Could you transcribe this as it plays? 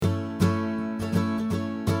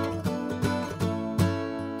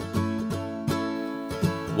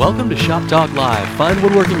Welcome to Shop Talk Live, Fine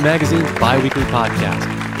Woodworking Magazine's bi-weekly podcast.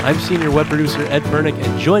 I'm senior web producer Ed Bernick,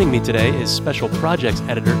 and joining me today is special projects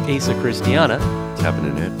editor Asa Christiana. What's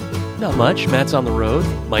happening, Ed? Not much. Matt's on the road.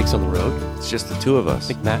 Mike's on the road. It's just the two of I us.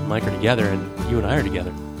 think Matt and Mike are together, and you and I are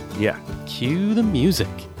together. Yeah. Cue the music.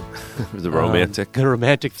 The romantic The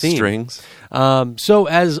romantic theme. strings. So,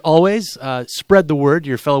 as always, spread the word to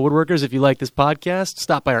your fellow woodworkers. If you like this podcast,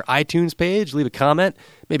 stop by our iTunes page, leave a comment,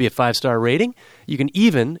 maybe a 5-star rating. You can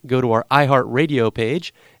even go to our iHeartRadio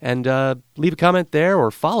page and leave a comment there or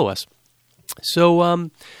follow us. So,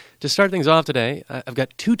 to start things off today, I've got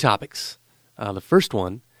two topics. The first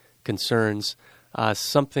one concerns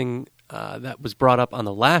something that was brought up on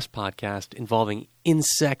the last podcast involving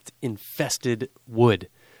insect-infested wood.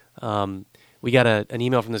 We got an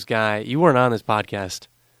email from this guy. You weren't on this podcast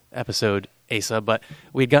episode, Asa, but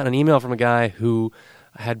we had gotten an email from a guy who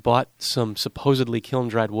had bought some supposedly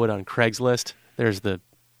kiln-dried wood on Craigslist. There's the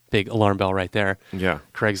big alarm bell right there. Yeah.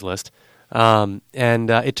 Craigslist. And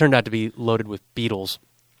it turned out to be loaded with beetles.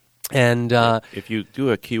 And If you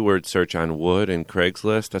do a keyword search on wood and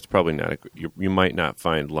Craigslist, that's probably not you might not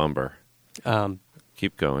find lumber.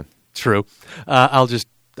 Keep going. True. I'll just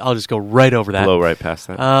go right over that. Blow right past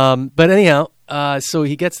that. But anyhow, so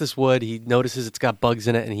he gets this wood. He notices it's got bugs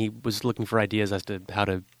in it, and he was looking for ideas as to how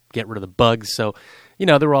to get rid of the bugs. So,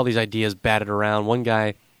 there were all these ideas batted around. One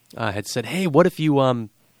guy had said, "Hey, what if you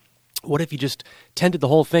just tented the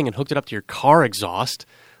whole thing and hooked it up to your car exhaust?"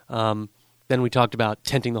 Then we talked about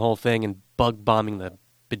tenting the whole thing and bug bombing the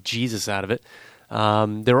bejesus out of it.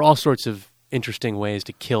 There are all sorts of interesting ways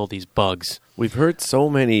to kill these bugs. We've heard so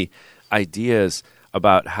many ideas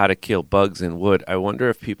about how to kill bugs in wood. I wonder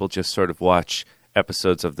if people just sort of watch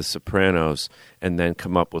episodes of The Sopranos and then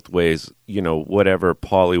come up with ways, whatever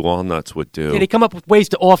Paulie Walnuts would do. Yeah, they come up with ways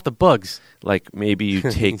to off the bugs. Like maybe you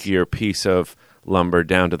take your piece of lumber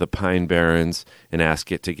down to the Pine Barrens and ask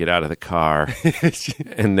it to get out of the car,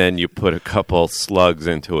 and then you put a couple slugs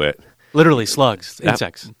into it. Literally slugs,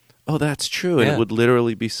 insects. Oh, that's true. And Yeah. it would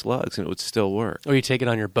literally be slugs, and it would still work. Or you take it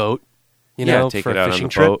on your boat, Take for it a out on fishing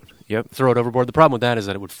the trip. boat. Yep. Throw it overboard. The problem with that is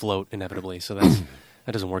that it would float inevitably, so that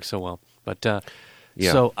doesn't work so well. But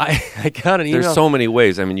Yeah. so I got an email. There's so many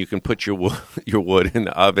ways. I mean, you can put your wood in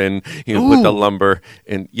the oven. You can put the lumber,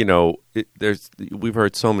 and we've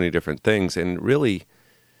heard so many different things, and really,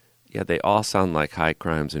 yeah, they all sound like high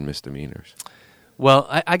crimes and misdemeanors. Well,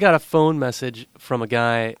 I got a phone message from a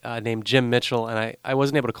guy named Jim Mitchell, and I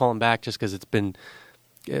wasn't able to call him back just because it's been,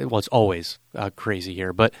 it's always crazy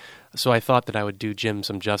here. But so I thought that I would do Jim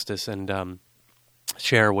some justice and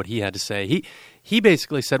share what he had to say. He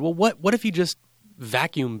basically said, well, what if you just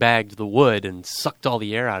vacuum bagged the wood and sucked all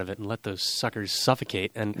the air out of it and let those suckers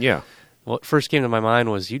suffocate? And Yeah. what first came to my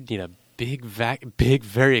mind was you'd need a big,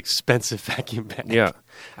 very expensive vacuum bag. Yeah.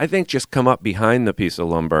 I think just come up behind the piece of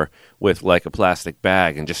lumber with like a plastic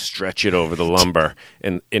bag and just stretch it over the lumber,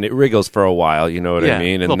 and it wriggles for a while, you know what I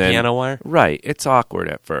mean? Little And then piano wire. Right. It's awkward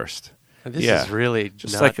at first. This is really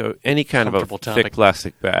just not like any kind of a comfortable topic. thick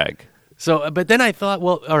plastic bag. So, but then I thought,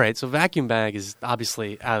 well, all right, so vacuum bag is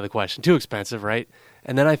obviously out of the question. Too expensive, right?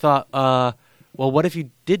 And then I thought, well, what if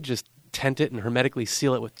you did just tent it and hermetically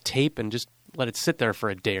seal it with tape and just let it sit there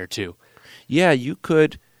for a day or two? Yeah, you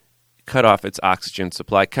could cut off its oxygen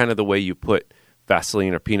supply, kind of the way you put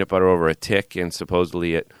Vaseline or peanut butter over a tick and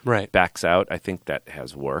supposedly it backs out. I think that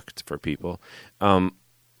has worked for people.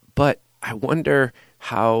 But I wonder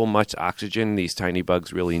how much oxygen these tiny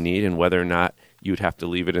bugs really need and whether or not you'd have to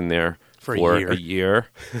leave it in there for a year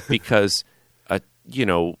because,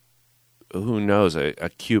 who knows, a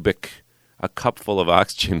cup full of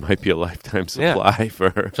oxygen might be a lifetime supply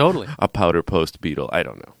for a powder post beetle. I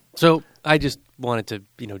don't know. So I just wanted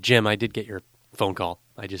to, Jim, I did get your phone call.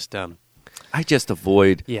 I just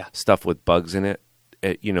avoid stuff with bugs in it.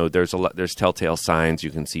 There's telltale signs.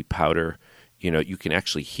 You can see powder. You can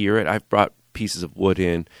actually hear it. I've brought pieces of wood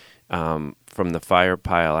in from the fire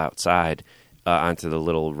pile outside onto the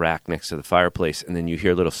little rack next to the fireplace, and then you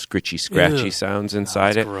hear little scratchy sounds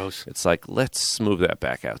inside it. Gross. It's like, let's move that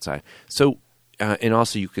back outside. So, and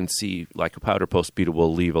also you can see, like a powder post beetle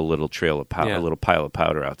will leave a little trail of powder, a little pile of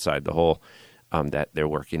powder outside the hole that they're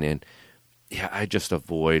working in. Yeah, I just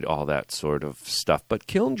avoid all that sort of stuff. But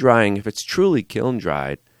kiln drying, if it's truly kiln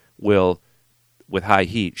dried, will, with high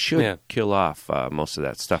heat, should kill off most of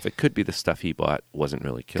that stuff. It could be the stuff he bought wasn't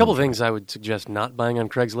really kiln dried. A couple of things I would suggest not buying on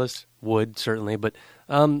Craigslist. Wood, certainly, but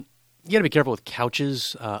you got to be careful with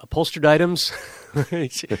couches, upholstered items. You don't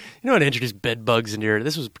want to introduce bed bugs into your...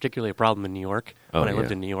 This was particularly a problem in New York. When I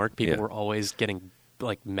lived in New York, people were always getting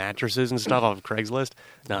like mattresses and stuff off of Craigslist.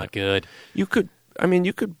 Not good. You could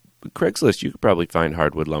Craigslist, you could probably find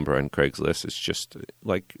hardwood lumber on Craigslist. It's just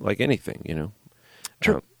like anything,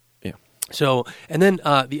 True. Yeah. So, and then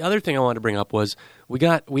the other thing I wanted to bring up was we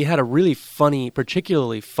had a really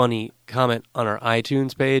particularly funny comment on our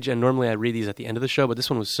iTunes page, and normally I read these at the end of the show, but this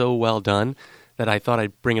one was so well done that I thought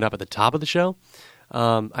I'd bring it up at the top of the show.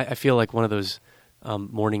 I feel like one of those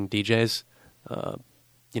morning DJs,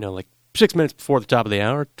 like 6 minutes before the top of the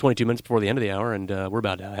hour, 22 minutes before the end of the hour, and we're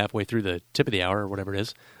about halfway through the tip of the hour or whatever it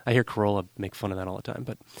is. I hear Corolla make fun of that all the time.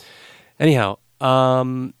 But anyhow,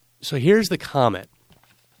 so here's the comment.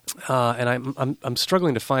 And I'm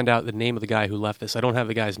struggling to find out the name of the guy who left this. I don't have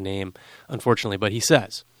the guy's name, unfortunately, but he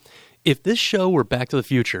says, if this show were Back to the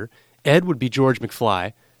Future, Ed would be George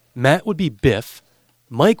McFly, Matt would be Biff,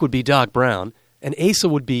 Mike would be Doc Brown, and Asa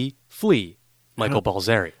would be Flea, Michael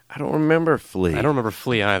Balzeri. I don't remember Flea. I don't remember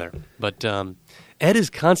Flea either. But Ed is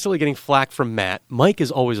constantly getting flack from Matt. Mike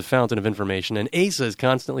is always a fountain of information. And Asa is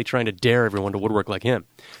constantly trying to dare everyone to woodwork like him.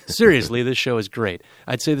 Seriously, this show is great.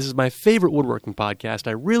 I'd say this is my favorite woodworking podcast.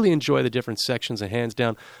 I really enjoy the different sections and hands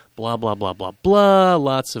down. Blah, blah, blah, blah, blah.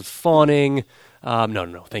 Lots of fawning.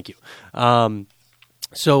 No, thank you.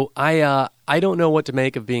 So I don't know what to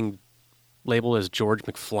make of being labeled as George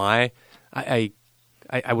McFly.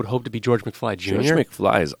 I would hope to be George McFly Jr. George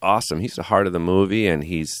McFly is awesome. He's the heart of the movie, and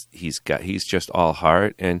he's just all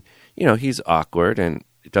heart, and he's awkward and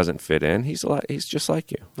it doesn't fit in. He's just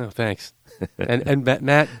like you. Oh, thanks. and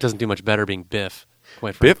Matt doesn't do much better being Biff.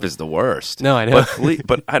 Quite frankly. Biff is the worst. No, I know.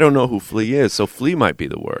 But I don't know who Flea is, so Flea might be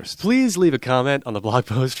the worst. Please leave a comment on the blog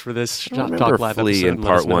post for this Talk Live Flea episode. In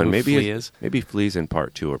part 1. Maybe Flea's in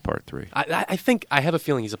part 2 or part 3. I think I have a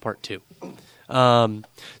feeling he's a part 2.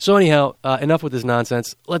 So anyhow, enough with this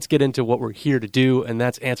nonsense. Let's get into what we're here to do, and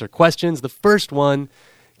that's answer questions. The first one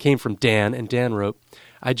came from Dan, and Dan wrote,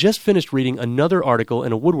 I just finished reading another article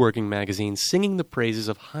in a woodworking magazine singing the praises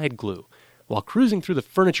of hide glue. While cruising through the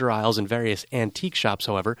furniture aisles in various antique shops,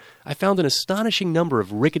 however, I found an astonishing number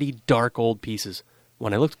of rickety, dark old pieces.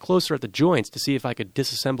 When I looked closer at the joints to see if I could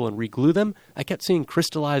disassemble and reglue them, I kept seeing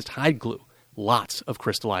crystallized hide glue. Lots of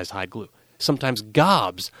crystallized hide glue. Sometimes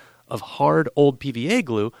gobs of hard old PVA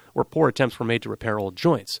glue where poor attempts were made to repair old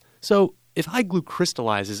joints. So, if hide glue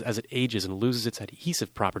crystallizes as it ages and loses its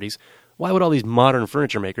adhesive properties, why would all these modern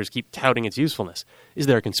furniture makers keep touting its usefulness? Is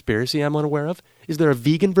there a conspiracy I'm unaware of? Is there a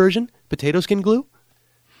vegan version? Potato skin glue?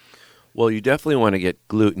 Well, you definitely want to get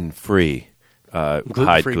gluten-free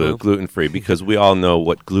hide glue. Gluten-free, because we all know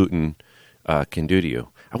what gluten can do to you.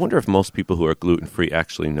 I wonder if most people who are gluten-free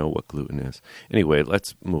actually know what gluten is. Anyway,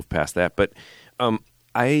 let's move past that. But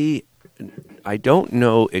I don't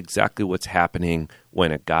know exactly what's happening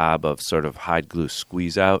when a gob of sort of hide glue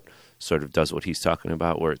squeeze out sort of does what he's talking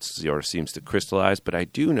about, where it sort of seems to crystallize. But I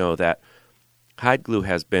do know that hide glue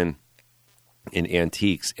has been in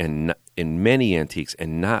antiques and in many antiques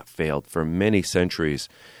and not failed for many centuries.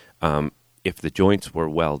 If the joints were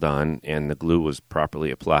well done and the glue was properly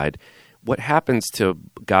applied, what happens to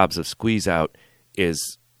gobs of squeeze out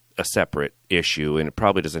is a separate issue, and it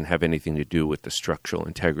probably doesn't have anything to do with the structural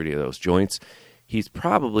integrity of those joints. He's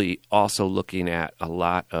probably also looking at a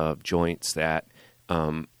lot of joints that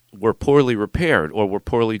were poorly repaired or were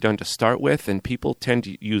poorly done to start with, and people tend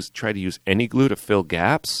to try to use any glue to fill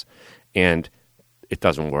gaps, and it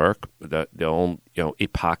doesn't work.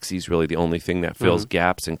 Epoxy is really the only thing that fills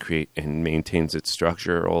gaps and maintains its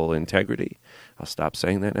structural integrity. I'll stop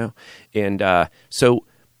saying that now. And so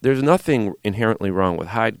there's nothing inherently wrong with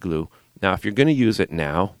hide glue. Now, if you're going to use it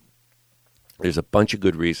now, there's a bunch of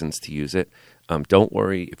good reasons to use it. Don't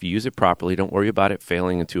worry. If you use it properly, don't worry about it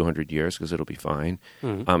failing in 200 years because it'll be fine.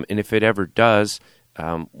 And if it ever does,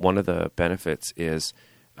 one of the benefits is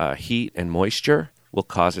heat and moisture will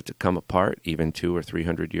cause it to come apart even 200 or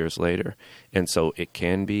 300 years later. And so it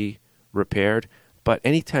can be repaired. But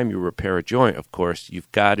anytime you repair a joint, of course,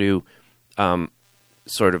 you've got to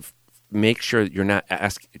sort of make sure that you're not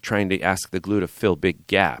trying to ask the glue to fill big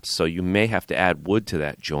gaps. So you may have to add wood to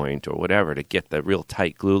that joint or whatever to get the real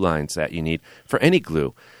tight glue lines that you need for any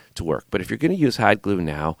glue to work. But if you're going to use hide glue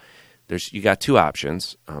now, you got two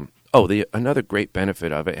options. Another great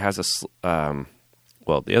benefit of it has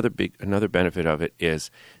another benefit of it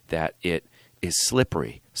is that it is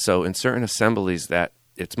slippery. So in certain assemblies that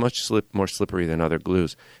it's much more slippery than other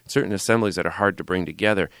glues. Certain assemblies that are hard to bring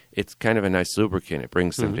together, it's kind of a nice lubricant. It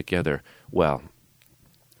brings them together well.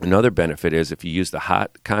 Another benefit is if you use the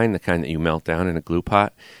hot kind, the kind that you melt down in a glue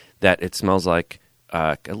pot, that it smells like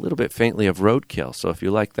a little bit faintly of roadkill. So if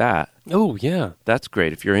you like that, oh yeah, that's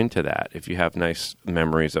great. If you're into that, if you have nice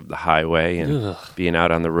memories of the highway and being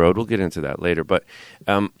out on the road, we'll get into that later. But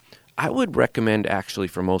I would recommend actually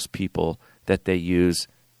for most people that they use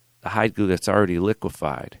the hide glue that's already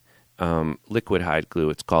liquefied, liquid hide glue.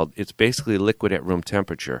 It's basically liquid at room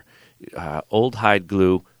temperature. Old hide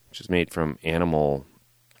glue, which is made from animal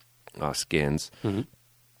skins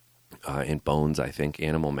and bones, I think,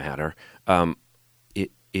 animal matter.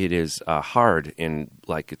 It is hard and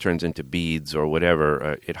like it turns into beads or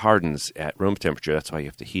whatever. It hardens at room temperature. That's why you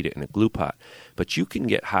have to heat it in a glue pot. But you can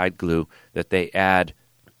get hide glue that they add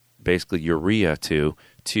basically urea to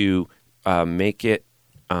make it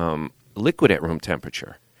liquid at room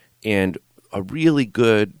temperature. And a really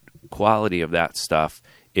good quality of that stuff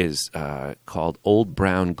is called Old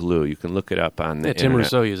Brown Glue. You can look it up on the internet. Tim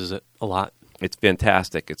Rousseau uses it a lot. It's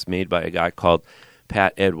fantastic. It's made by a guy called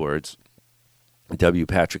Pat Edwards. W.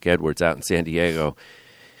 Patrick Edwards out in San Diego,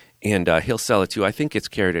 and he'll sell it to you. I think it's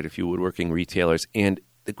carried at a few woodworking retailers, and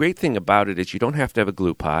the great thing about it is you don't have to have a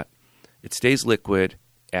glue pot. It stays liquid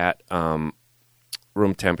at room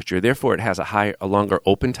temperature. Therefore, it has a longer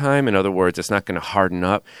open time. In other words, it's not going to harden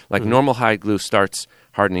up. Like normal hide glue starts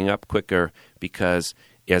hardening up quicker because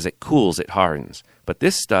as it cools, it hardens. But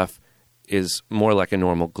this stuff is more like a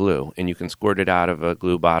normal glue, and you can squirt it out of a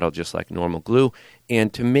glue bottle just like normal glue.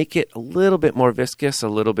 And to make it a little bit more viscous, a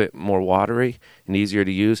little bit more watery and easier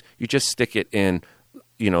to use, you just stick it in,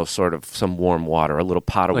 sort of some warm water, a little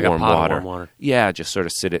pot of warm water. Yeah, just sort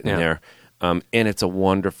of sit it in there. And it's a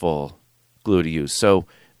wonderful glue to use. So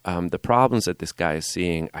the problems that this guy is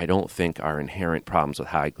seeing, I don't think are inherent problems with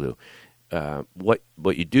hide glue. What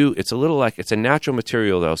you do, it's a natural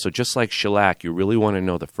material though. So just like shellac, you really want to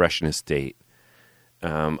know the freshness date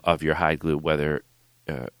of your hide glue, whether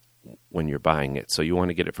when you're buying it. So you want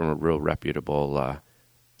to get it from a real reputable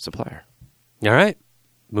supplier. All right,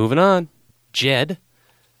 moving on. Jed,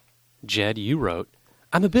 you wrote,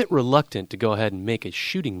 I'm a bit reluctant to go ahead and make a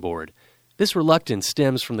shooting board. This reluctance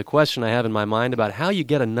stems from the question I have in my mind about how you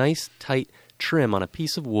get a nice, tight trim on a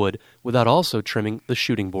piece of wood without also trimming the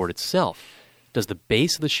shooting board itself. Does the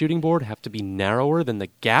base of the shooting board have to be narrower than the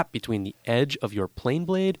gap between the edge of your plane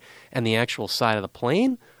blade and the actual side of the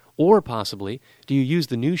plane? Or possibly, do you use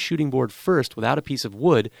the new shooting board first without a piece of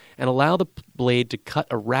wood and allow the blade to cut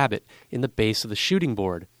a rabbet in the base of the shooting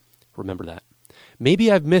board? Remember that.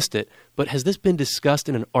 Maybe I've missed it, but has this been discussed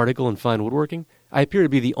in an article in Fine Woodworking? I appear to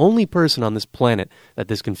be the only person on this planet that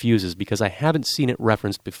this confuses because I haven't seen it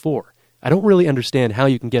referenced before. I don't really understand how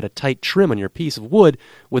you can get a tight trim on your piece of wood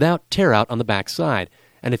without tear out on the back side.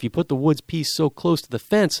 And if you put the wood's piece so close to the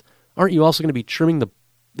fence, aren't you also going to be trimming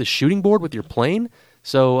the shooting board with your plane?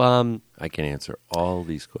 So I can answer all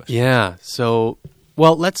these questions. Yeah. So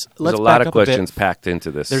let's There's a lot of questions packed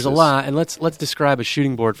into this. There's a lot, and let's describe a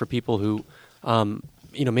shooting board for people who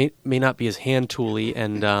may not be as hand tooly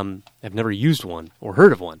and have never used one or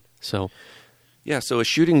heard of one. So so a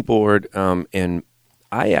shooting board, and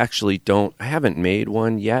I actually I haven't made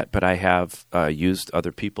one yet, but I have used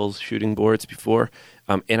other people's shooting boards before,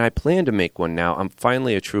 and I plan to make one now. I'm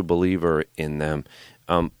finally a true believer in them.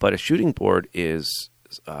 But a shooting board is,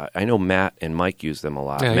 I know Matt and Mike use them a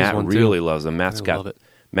lot. Yeah, Matt really loves them.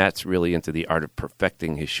 Matt's really into the art of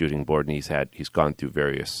perfecting his shooting board, and he's gone through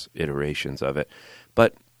various iterations of it.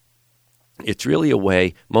 But it's really a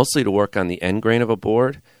way, mostly to work on the end grain of a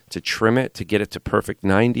board, to trim it, to get it to perfect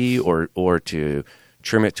 90, or to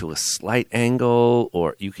trim it to a slight angle,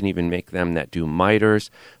 or you can even make them that do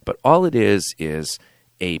miters. But all it is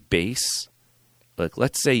a base. Like,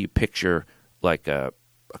 let's say you picture like a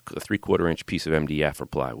 3/4 inch piece of MDF or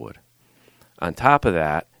plywood. On top of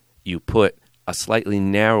that, you put a slightly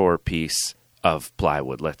narrower piece of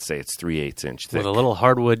plywood. Let's say it's 3/8 inch thick. With a little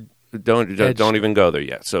hardwood. Don't even go there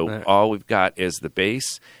yet. So all we've got is the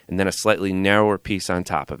base and then a slightly narrower piece on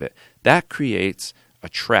top of it. That creates a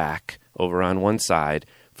track over on one side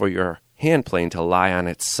for your hand plane to lie on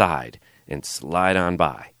its side and slide on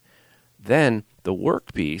by. Then the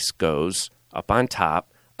workpiece goes up on top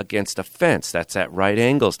against a fence that's at right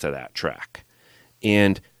angles to that track.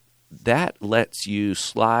 And that lets you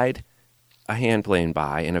slide a hand plane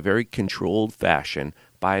by in a very controlled fashion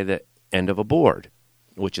by the end of a board,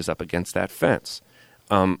 which is up against that fence.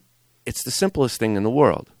 It's the simplest thing in the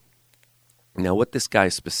world. Now, what this guy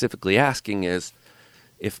is specifically asking is,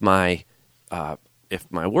 if my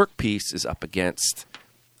workpiece is up against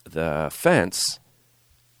the fence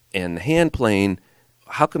and the hand plane,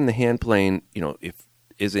 how come the hand plane,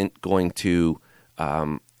 isn't going to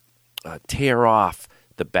tear off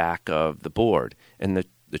the back of the board? And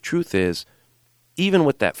the truth is, even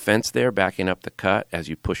with that fence there backing up the cut as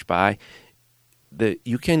you push by,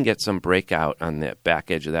 you can get some breakout on the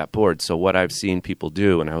back edge of that board. So what I've seen people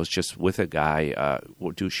do, and I was just with a guy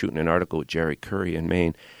shooting an article with Jerry Curry in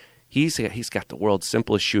Maine. He's got the world's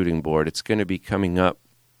simplest shooting board. It's going to be coming up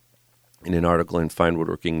in an article in Fine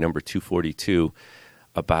Woodworking number 242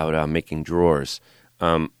 about making drawers.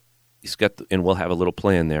 He's got, and we'll have a little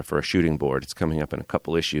plan there for a shooting board. It's coming up in a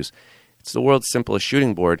couple issues. It's the world's simplest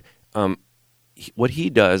shooting board. What he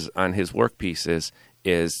does on his workpieces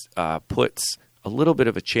is puts a little bit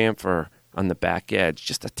of a chamfer on the back edge,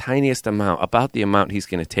 just the tiniest amount, about the amount he's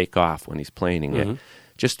going to take off when he's planing it,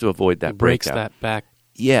 just to avoid that breaks breakout. That back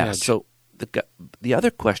Yeah, edge. so the other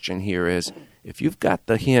question here is, if you've got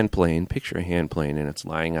the hand plane, picture a hand plane, and it's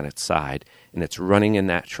lying on its side, and it's running in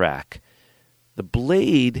that track, the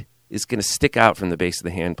blade is going to stick out from the base of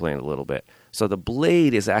the hand plane a little bit. So the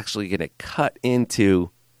blade is actually going to cut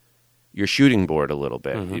into your shooting board a little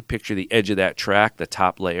bit. You picture the edge of that track, the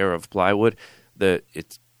top layer of plywood.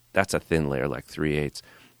 That's a thin layer, like 3/8.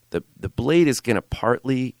 The blade is going to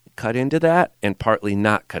partly cut into that and partly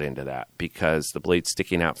not cut into that because the blade's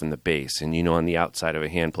sticking out from the base. And on the outside of a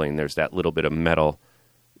hand plane, there's that little bit of metal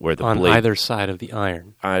where the on blade, either side of the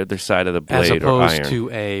iron, either side of the as blade or opposed iron.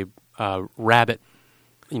 to a rabbet,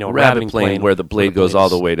 rabbet plane where the blade goes all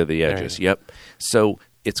the way to the edges. There you Yep. So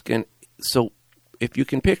so if you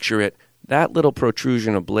can picture it, that little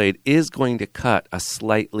protrusion of blade is going to cut a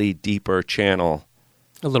slightly deeper channel.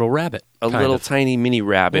 A little rabbet. A little tiny mini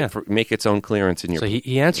rabbet, make its own clearance in your. So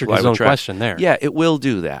he answered his own question there. Yeah, it will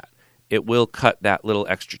do that. It will cut that little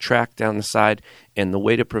extra track down the side, and the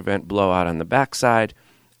way to prevent blowout on the backside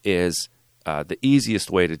is the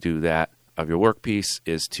easiest way to do that of your workpiece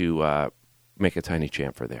is to make a tiny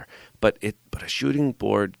chamfer there. But a shooting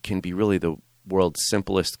board can be really the world's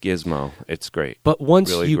simplest gizmo. It's great. But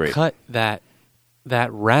once really you great. cut that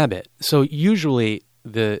rabbet, so usually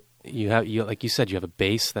you have like you said, you have a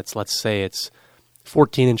base that's, let's say it's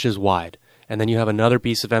 14 inches wide, and then you have another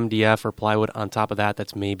piece of MDF or plywood on top of that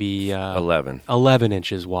that's maybe 11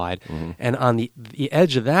 inches wide, and on the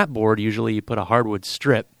edge of that board usually you put a hardwood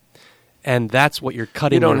strip, and that's what you're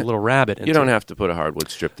cutting your little rabbet into. You don't have to put a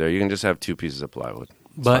hardwood strip there. You can just have 2 pieces of plywood.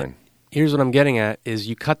 It's fine. Here's what I'm getting at is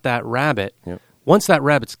you cut that rabbet. Yep. Once that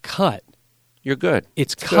rabbet's cut, you're good.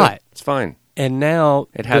 It's cut. Good. It's fine. And now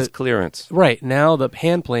it has clearance. Right. Now the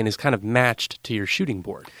hand plane is kind of matched to your shooting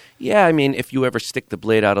board. Yeah, I mean, if you ever stick the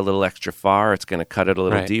blade out a little extra far, it's going to cut it a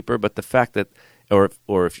little deeper. But the fact that, or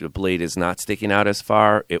if the blade is not sticking out as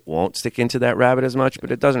far, it won't stick into that rabbet as much,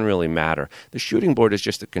 but it doesn't really matter. The shooting board is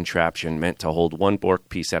just a contraption meant to hold one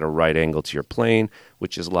workpiece at a right angle to your plane,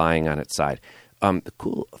 which is lying on its side. The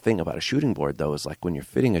cool thing about a shooting board, though, is like when you're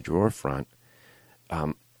fitting a drawer front,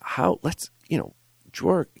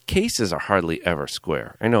 drawer cases are hardly ever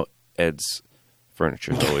square. I know Ed's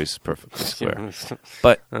furniture is always perfectly square.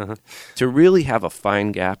 But to really have a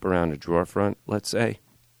fine gap around a drawer front, let's say,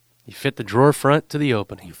 you fit the drawer front to the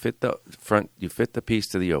opening. You fit the piece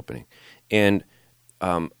to the opening. And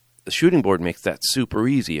the shooting board makes that super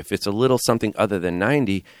easy. If it's a little something other than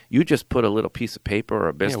 90, you just put a little piece of paper or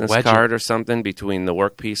a business card or something between the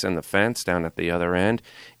workpiece and the fence down at the other end,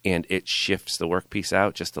 and it shifts the workpiece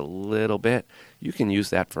out just a little bit. You can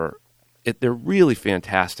use that for it. They're really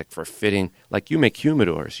fantastic for fitting, like you make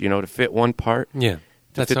humidors, to fit one part. Yeah.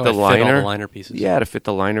 To fit the all liner. the liner pieces. Yeah, to fit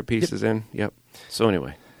the liner pieces in. Yep. So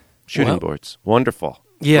anyway, shooting boards. Wonderful.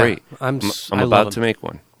 Yeah. Great. I'm about to make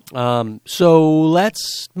one. So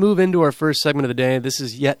let's move into our first segment of the day. This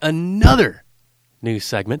is yet another new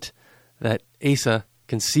segment that Asa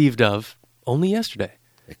conceived of only yesterday.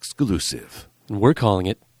 Exclusive. And we're calling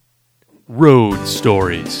it Road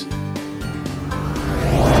Stories.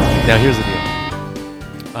 Now, here's the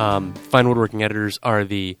deal. Fine Woodworking editors are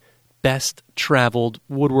the best traveled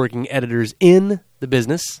woodworking editors in the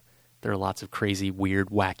business. There are lots of crazy, weird,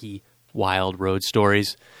 wacky, wild road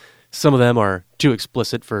stories. Some of them are too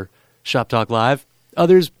explicit for Shop Talk Live.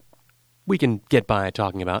 Others we can get by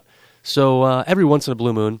talking about. So every once in a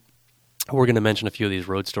blue moon, we're going to mention a few of these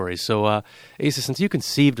road stories. So, Asa, since you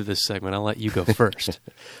conceived of this segment, I'll let you go first.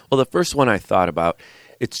 Well, the first one I thought about,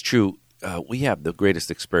 it's true, we have the greatest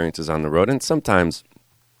experiences on the road, and sometimes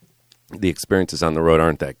the experiences on the road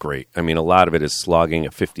aren't that great. I mean, a lot of it is slogging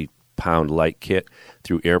a 50-pound light kit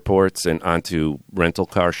through airports and onto rental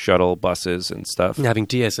car shuttle buses and stuff. Having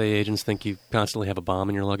TSA agents think you constantly have a bomb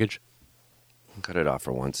in your luggage. Cut it off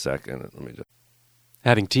for 1 second. Let me just...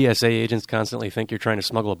 Having TSA agents constantly think you're trying to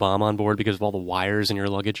smuggle a bomb on board because of all the wires in your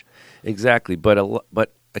luggage. Exactly. But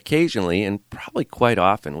occasionally, and probably quite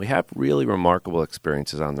often, we have really remarkable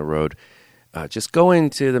experiences on the road. Just going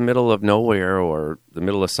to the middle of nowhere or the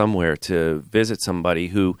middle of somewhere to visit somebody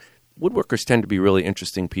who... Woodworkers tend to be really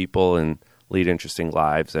interesting people and lead interesting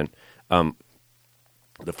lives. And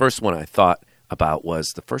the first one I thought about was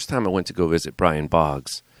the first time I went to go visit Brian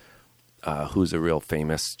Boggs, who's a real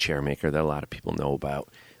famous chair maker that a lot of people know about.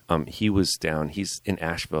 he was down. He's in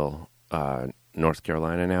Asheville, North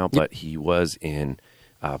Carolina now, but he was in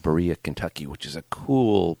Berea, Kentucky, which is a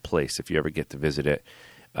cool place if you ever get to visit it,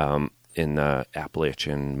 in the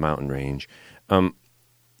Appalachian mountain range.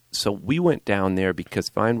 So we went down there because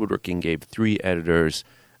Fine Woodworking gave 3 editors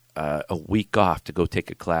a week off to go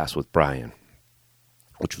take a class with Brian,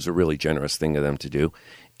 which was a really generous thing of them to do.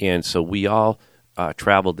 And so we all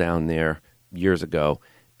traveled down there years ago.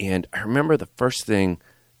 And I remember the first thing,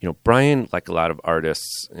 Brian, like a lot of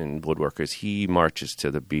artists and woodworkers, he marches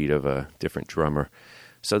to the beat of a different drummer.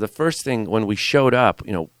 So the first thing when we showed up,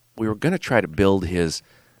 we were going to try to build his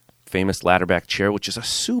famous ladderback chair, which is a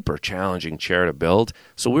super challenging chair to build.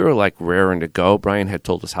 So we were like raring to go. Brian had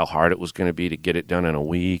told us how hard it was going to be to get it done in a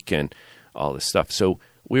week and all this stuff. So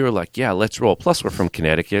we were like, yeah, let's roll. Plus we're from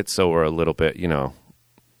Connecticut, so we're a little bit,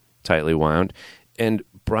 tightly wound. And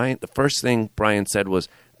Brian, the first thing Brian said was,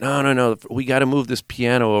 no, we got to move this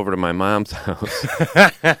piano over to my mom's house.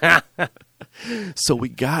 So we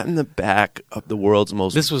got in the back of the world's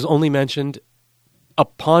most... This was only mentioned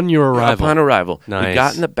upon your arrival. Upon arrival. Nice. We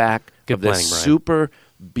got in the back of this planning, Brian. super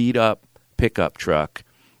beat-up pickup truck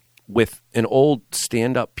with an old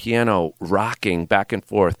stand-up piano rocking back and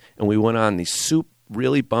forth, and we went on these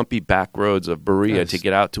really bumpy back roads of Berea to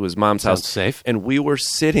get out to his mom's house. Safe. And we were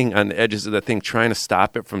sitting on the edges of the thing trying to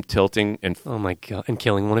stop it from tilting and... Oh, my God. And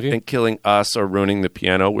killing one of you? And killing us or ruining the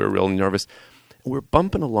piano. We were real nervous. We're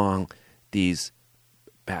bumping along these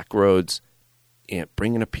back roads and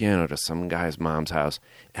bringing a piano to some guy's mom's house.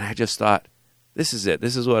 And I just thought, this is it.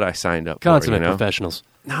 This is what I signed up Consummate for. professionals.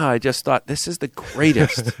 No, I just thought, this is the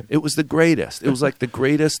greatest. It was the greatest. It was like the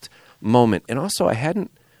greatest moment. And also, I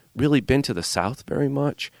hadn't really been to the South very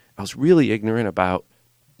much. I was really ignorant about,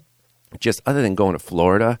 just other than going to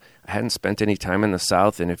Florida, I hadn't spent any time in the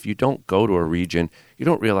South. And if you don't go to a region, you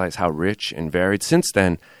don't realize how rich and varied. Since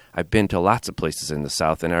then, I've been to lots of places in the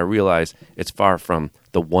South, and I realize it's far from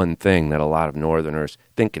the one thing that a lot of Northerners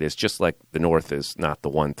think it is, just like the North is not the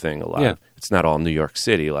one thing. It's not all New York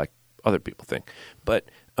City like other people think. But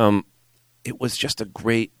it was just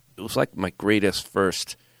it was like my greatest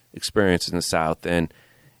first experience in the South, and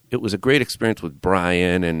it was a great experience with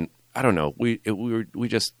Brian, and I don't know, it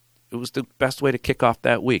was the best way to kick off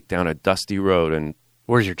that week down a dusty road. And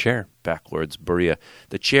where's your chair? Backwards, Berea.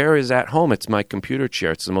 The chair is at home. It's my computer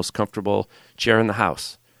chair. It's the most comfortable chair in the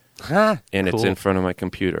house. And cool. It's in front of my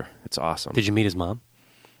computer. It's awesome. Did you meet his mom?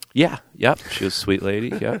 Yeah. Yep. She was a sweet lady.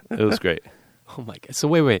 Yeah. It was great. Oh, my God. So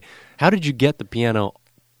wait. How did you get the piano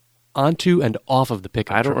onto and off of the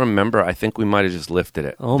pickup I don't truck? remember. I think we might have just lifted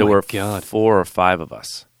it. Oh, there my were God. 4 or 5 of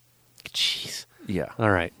us. Jeez. Yeah. All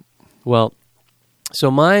right. Well, so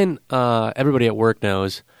mine, everybody at work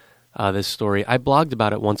knows this story. I blogged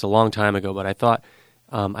about it once a long time ago, but I thought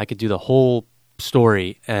I could do the whole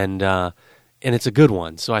story, and it's a good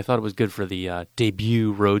one. So I thought it was good for the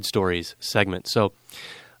debut Road Stories segment. So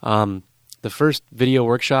the first video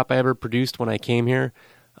workshop I ever produced when I came here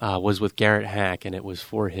was with Garrett Hack, and it was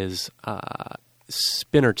for his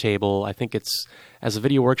spinner table. I think it's, as a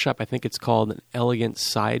video workshop, I think it's called an elegant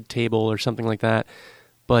side table or something like that.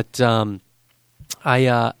 But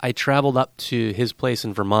I traveled up to his place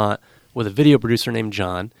in Vermont with a video producer named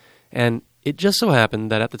John, and it just so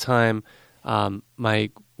happened that at the time my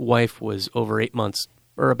wife was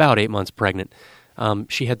about 8 months pregnant.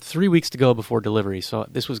 She had 3 weeks to go before delivery, so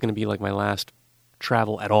this was going to be like my last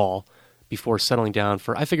travel at all before settling down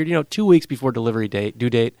for, I figured, 2 weeks before due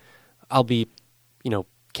date, I'll be,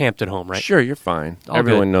 camped at home, right? Sure, you're fine. All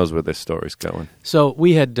Everyone good. knows where this story's going. So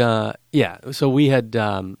we had,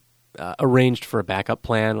 arranged for a backup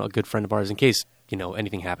plan, a good friend of ours, in case,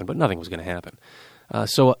 anything happened, but nothing was going to happen.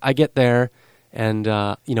 So I get there, and,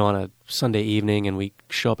 on a Sunday evening, and we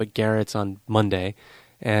show up at Garrett's on Monday,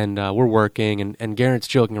 and we're working, and Garrett's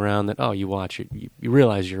joking around that, oh, you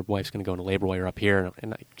realize your wife's going to go into labor while you're up here,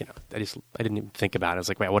 and I didn't even think about it. I was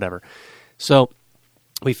like, well, whatever. So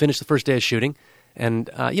we finished the first day of shooting, and,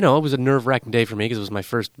 it was a nerve-wracking day for me because it was my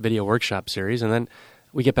first video workshop series, and then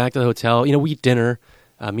we get back to the hotel, we eat dinner,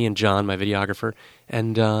 me and John, my videographer,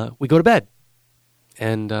 and we go to bed.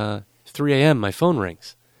 And 3 a.m., my phone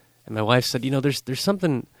rings. And my wife said, there's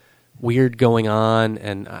something weird going on,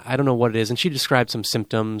 and I don't know what it is. And she described some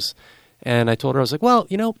symptoms. And I told her, I was like, well,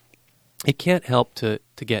 it can't help to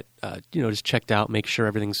get, just checked out, make sure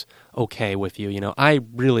everything's okay with you. I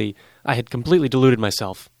had completely deluded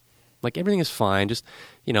myself. Like, everything is fine. Just,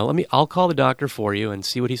 I'll call the doctor for you and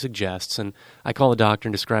see what he suggests. And I call the doctor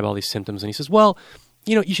and describe all these symptoms. And he says, well,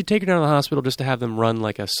 you should take her down to the hospital just to have them run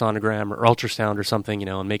like a sonogram or ultrasound or something,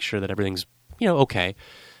 and make sure that everything's, okay.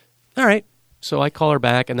 All right. So I call her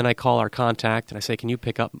back, and then I call our contact, and I say, can you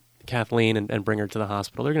pick up Kathleen and bring her to the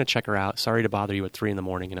hospital? They're going to check her out. Sorry to bother you at 3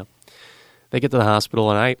 a.m. They get to the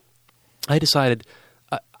hospital, and I decided,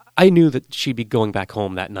 I knew that she'd be going back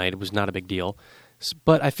home that night. It was not a big deal.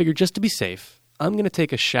 But I figured just to be safe, I'm going to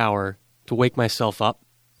take a shower to wake myself up,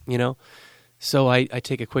 So I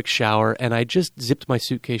take a quick shower, and I just zipped my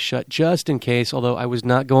suitcase shut just in case, although I was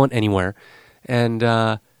not going anywhere. And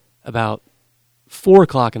about 4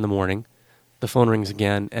 o'clock in the morning, the phone rings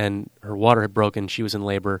again, and her water had broken. She was in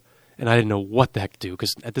labor, and I didn't know what the heck to do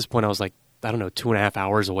because at this point I was like, 2.5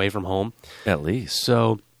 hours away from home. At least.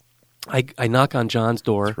 So I knock on John's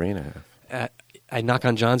door. 3.5. I knock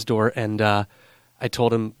on John's door, and I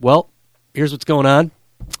told him, well, here's what's going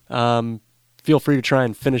on. Feel free to try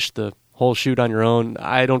and finish the whole shoot on your own.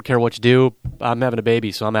 I don't care what you do. I'm having a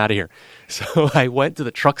baby, so I'm out of here. So I went to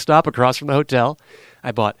the truck stop across from the hotel.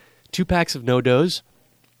 I bought 2 packs of No-Dos,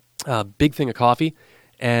 a big thing of coffee,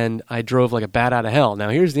 and I drove like a bat out of hell. Now,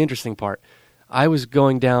 here's the interesting part. I was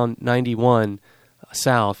going down 91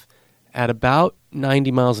 south at about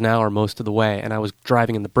 90 miles an hour most of the way, and I was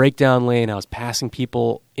driving in the breakdown lane. I was passing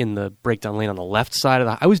people in the breakdown lane on the left side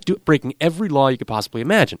of I was breaking every law you could possibly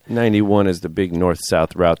imagine. 91 is the big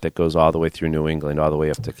north-south route that goes all the way through New England, all the way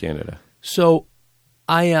up to Canada. So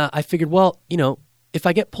I figured, well, if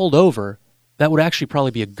I get pulled over, that would actually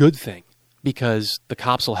probably be a good thing because the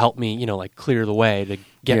cops will help me, clear the way to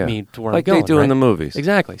get me to where I'm going. Like they do in the movies.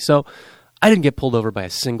 Exactly. So I didn't get pulled over by a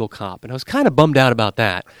single cop, and I was kind of bummed out about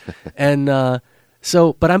that. And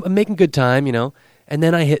but I'm making good time, And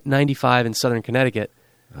then I hit 95 in Southern Connecticut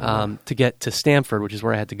to get to Stamford, which is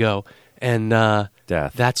where I had to go. And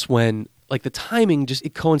that's when, the timing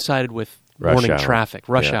it coincided with morning traffic,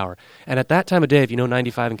 rush hour. And at that time of day, if you know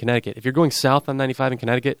 95 in Connecticut, if you're going south on 95 in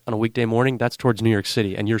Connecticut on a weekday morning, that's towards New York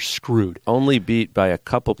City, and you're screwed. Only beat by a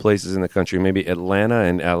couple places in the country, maybe Atlanta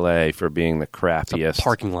and L.A. for being the crappiest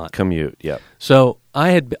parking lot commute. Yep. So I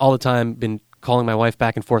had all the time been calling my wife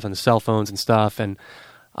back and forth on the cell phones and stuff. And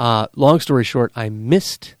long story short, I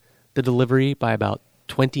missed the delivery by about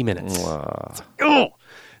 20 minutes. Wow.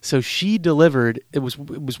 So she delivered. It was like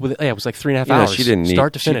 3.5 hours. She didn't need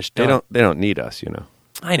start to finish. They don't need us,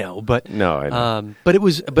 I know, but no, I know. But it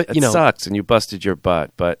was, but it sucks, and you busted your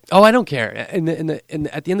butt. But I don't care. And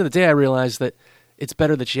at the end of the day, I realized that it's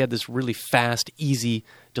better that she had this really fast, easy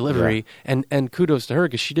delivery. Yeah. And kudos to her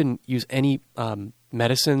because she didn't use any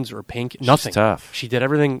medicines or nothing. She's tough. She did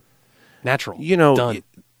everything natural. Done.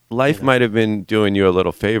 Life might have been doing you a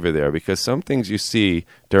little favor there because some things you see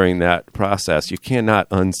during that process you cannot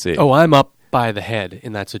unsee. Oh, I'm up by the head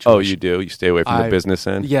in that situation. Oh, you do? You stay away from the business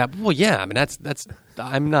end? Yeah. Well, yeah. I mean, that's.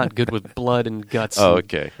 I'm not good with blood and guts. Oh,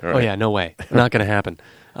 okay. All right. Oh, yeah. No way. Not going to happen.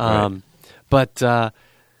 Right. But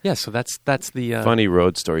yeah. So that's the funny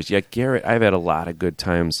road stories. Yeah, Garrett. I've had a lot of good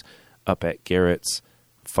times up at Garrett's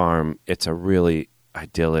farm. It's a really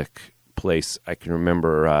idyllic place. I can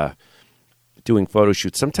remember doing photo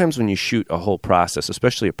shoots. Sometimes when you shoot a whole process,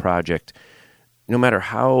 especially a project, no matter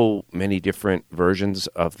how many different versions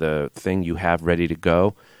of the thing you have ready to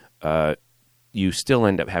go, you still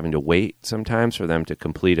end up having to wait sometimes for them to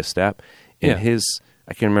complete a step. And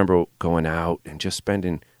I can remember going out and just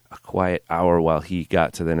spending a quiet hour while he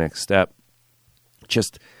got to the next step,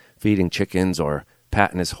 just feeding chickens or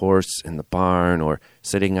patting his horse in the barn or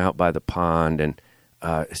sitting out by the pond. And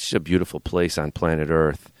it's just a beautiful place on planet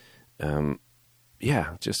Earth.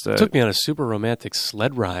 Just took me on a super romantic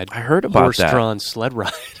sled ride. I heard about that. Horse-drawn sled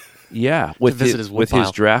ride. Yeah, with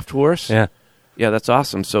his draft horse. Yeah, that's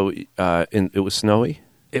awesome. So, it was snowy.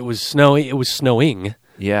 It was snowy. It was snowing.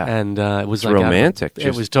 Yeah, and it was romantic.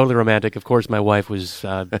 It was totally romantic. Of course, my wife was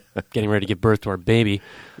getting ready to give birth to our baby.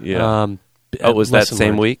 Yeah. Was that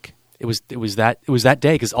same week? It was that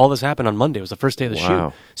day because all this happened on Monday. It was the first day of the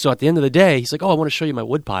shoot. So at the end of the day, he's like, "Oh, I want to show you my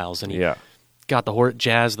wood piles," and he got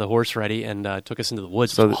jazzed the horse ready and took us into the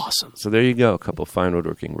woods. So awesome. So there you go, a couple fine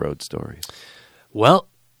woodworking road stories. Well,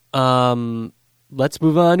 let's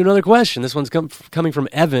move on to another question. This one's coming from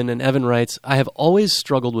Evan, and Evan writes, I have always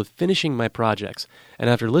struggled with finishing my projects, and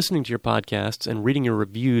after listening to your podcasts and reading your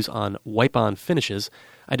reviews on wipe-on finishes,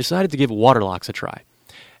 I decided to give Waterlocks a try.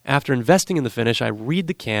 After investing in the finish, I read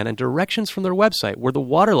the can and directions from their website where the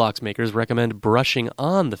Waterlocks makers recommend brushing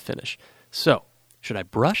on the finish. So, should I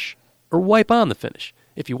brush or wipe on the finish?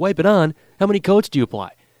 If you wipe it on, how many coats do you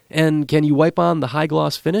apply? And can you wipe on the high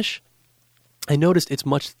gloss finish? I noticed it's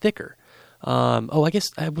much thicker. I guess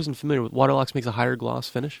I wasn't familiar with Waterlocks makes a higher gloss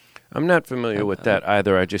finish. I'm not familiar with that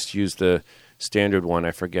either. I just use the standard one.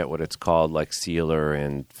 I forget what it's called, like sealer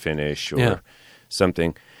and finish or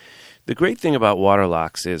something. The great thing about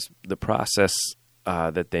Waterlocks is the process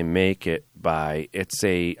that they make it by.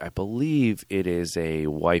 I believe it is a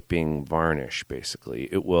wiping varnish. Basically,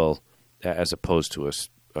 it will, as opposed to a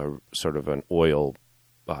sort of an oil,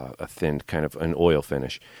 a thin kind of an oil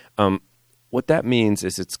finish. What that means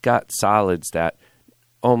is it's got solids that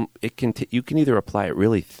you can either apply it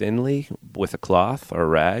really thinly with a cloth or a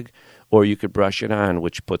rag, or you could brush it on,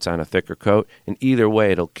 which puts on a thicker coat. And either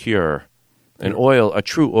way, it'll cure. A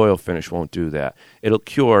true oil finish won't do that. It'll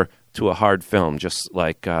cure to a hard film, just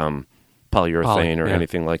like polyurethane or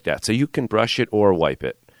anything like that. So you can brush it or wipe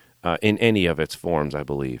it in any of its forms, I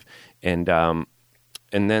believe. And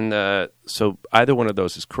then so either one of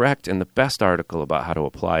those is correct. And the best article about how to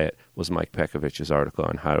apply it was Mike Pekovich's article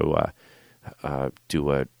on how to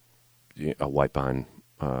do a wipe on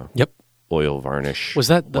oil varnish. Was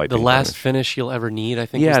that the last finish you'll ever need, I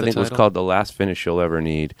think? Yeah, I think it was called The Last Finish You'll Ever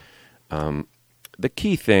Need. The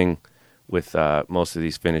key thing with most of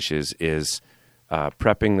these finishes is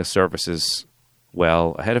prepping the surfaces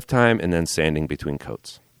well ahead of time and then sanding between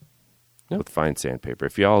coats with fine sandpaper.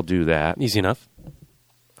 If you all do that. Easy enough.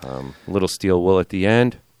 Little steel wool at the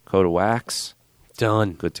end, coat of wax.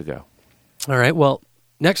 Done. Good to go. All right, well,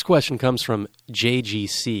 next question comes from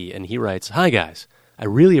JGC, and he writes, "Hi, guys. I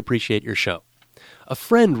really appreciate your show. A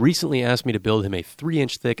friend recently asked me to build him a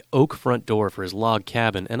 3-inch thick oak front door for his log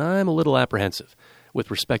cabin, and I'm a little apprehensive with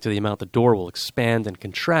respect to the amount the door will expand and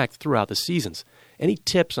contract throughout the seasons. Any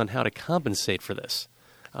tips on how to compensate for this?"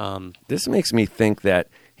 This makes me think that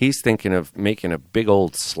he's thinking of making a big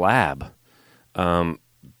old slab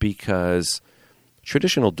because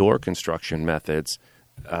traditional door construction methods...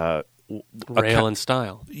 rail and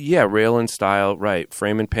style. Yeah, rail and style, right.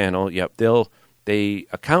 Frame and panel, yep. They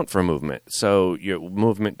account for movement, so your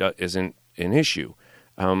movement isn't an issue.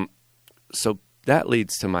 So that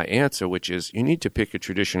leads to my answer, which is you need to pick a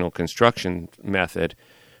traditional construction method.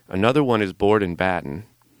 Another one is board and batten.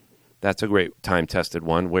 That's a great time-tested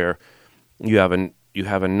one where you have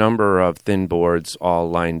a number of thin boards all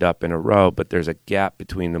lined up in a row, but there's a gap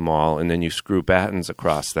between them all, and then you screw battens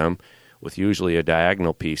across them with usually a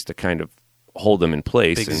diagonal piece to kind of hold them in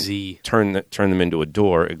place. Big and Z. Turn them into a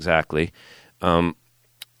door, exactly.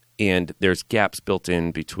 And there's gaps built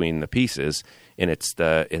in between the pieces, and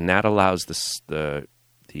that allows the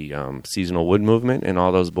seasonal wood movement in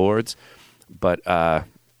all those boards. But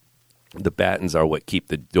the battens are what give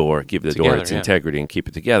the door its integrity and keep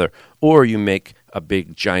it together. Or you make a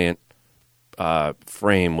big giant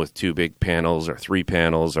frame with 2 big panels or 3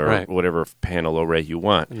 panels or whatever panel array you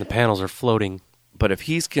want. And the panels are floating. But if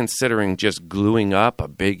he's considering just gluing up a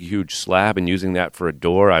big, huge slab and using that for a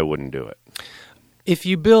door, I wouldn't do it. If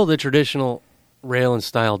you build a traditional rail and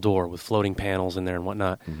style door with floating panels in there and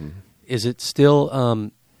whatnot, is it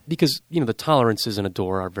still because the tolerances in a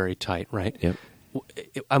door are very tight, right? Yep.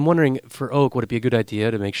 I'm wondering for oak, would it be a good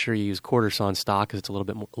idea to make sure you use quarter sawn stock because it's a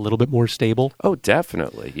little bit more stable? Oh,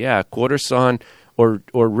 definitely, yeah. Quarter sawn or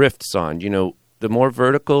rift sawn. The more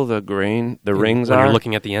vertical the rings are. When you're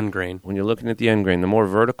looking at the end grain. When you're looking at the end grain, the more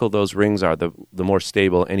vertical those rings are, the more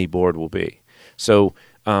stable any board will be. So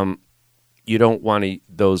you don't want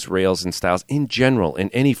those rails and styles in general in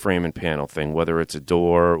any frame and panel thing, whether it's a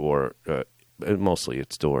door or mostly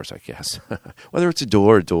it's doors, I guess. Whether it's a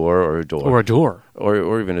door, or a door.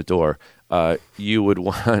 Or even a door. You would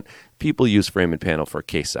want... People use frame and panel for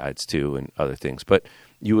case sides, too, and other things. But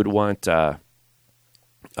you would want...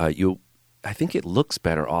 I think it looks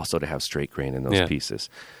better also to have straight grain in those pieces.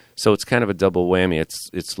 So it's kind of a double whammy.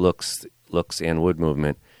 It's looks and wood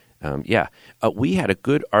movement. We had a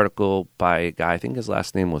good article by a guy, I think his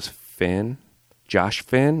last name was Finn. Josh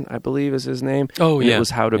Finn, I believe is his name. Oh, and yeah. It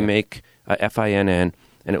was how to make... FINN, and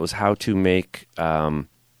it was how to make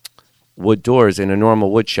wood doors in a normal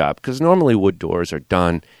wood shop. Because normally wood doors are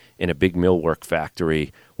done in a big millwork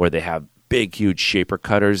factory where they have big, huge shaper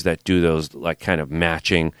cutters that do those like kind of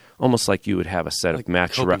matching, almost like you would have a set of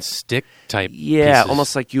matched stick type. Yeah, pieces.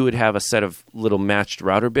 Almost like you would have a set of little matched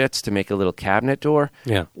router bits to make a little cabinet door.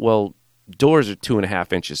 Yeah. Well, doors are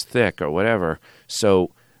 2.5 inches thick or whatever,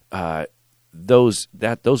 so. Those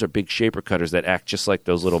are big shaper cutters that act just like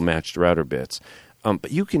those little matched router bits.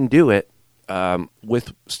 But you can do it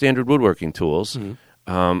with standard woodworking tools.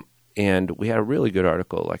 And we had a really good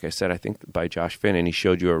article, like I said, I think by Josh Finn, and he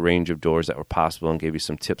showed you a range of doors that were possible and gave you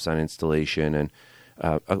some tips on installation. And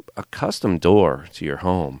a custom door to your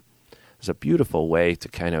home is a beautiful way to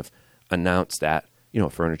kind of announce that, a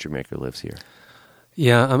furniture maker lives here.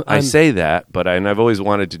 Yeah, I say that, but I've always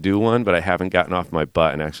wanted to do one, but I haven't gotten off my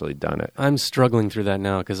butt and actually done it. I'm struggling through that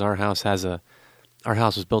now because our house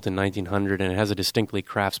was built in 1900 and it has a distinctly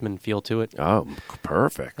craftsman feel to it. Oh,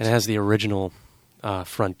 perfect! And it has the original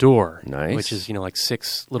front door. Nice. Which is, like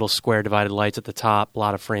 6 little square divided lights at the top, a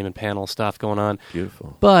lot of frame and panel stuff going on.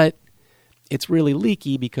 Beautiful. But it's really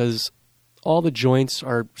leaky because all the joints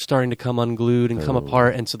are starting to come unglued and come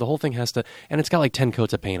apart, and so the whole thing has to, and it's got like 10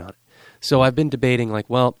 coats of paint on it. So I've been debating, like,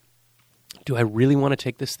 well, do I really want to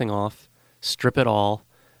take this thing off, strip it all,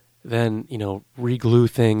 then, re-glue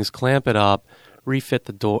things, clamp it up, refit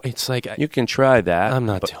the door? It's like... You can try that. I'm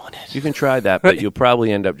not doing it. You can try that, but you'll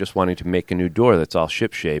probably end up just wanting to make a new door that's all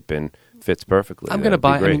ship-shape and fits perfectly. I'm going to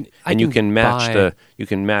buy... You can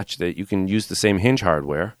use the same hinge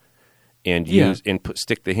hardware and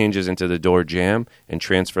stick the hinges into the door jamb and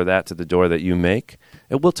transfer that to the door that you make.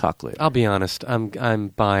 And we'll talk later. I'll be honest. I'm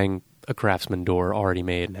buying a Craftsman door already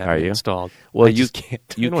made and having it installed. Well, you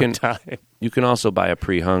can also buy a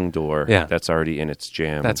pre-hung door that's already in its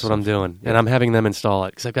jamb. That's what I'm doing, and I'm having them install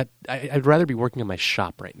it because I'd rather be working on my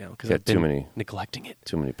shop right now because I've been neglecting it.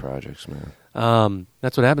 Too many projects, man.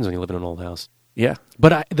 That's what happens when you live in an old house. Yeah,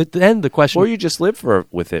 but then the question, or you just live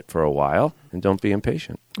with it for a while and don't be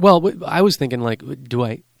impatient. Well, I was thinking, like, do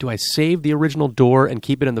I save the original door and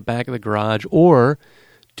keep it in the back of the garage, or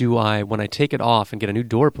do I, when I take it off and get a new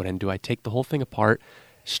door put in, do I take the whole thing apart,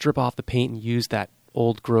 strip off the paint, and use that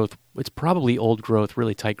old growth? It's probably old growth,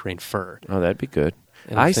 really tight grain fur. Oh, that'd be good.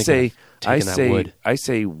 I say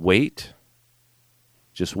wait.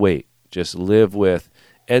 Just wait. Just live with.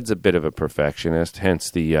 Ed's a bit of a perfectionist, hence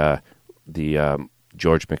the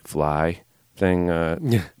George McFly thing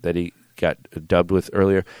that he got dubbed with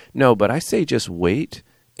earlier. No, but I say just wait,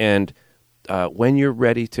 and when you're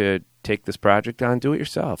ready to take this project on, do it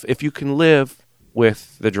yourself. If you can live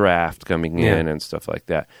with the draft coming in and stuff like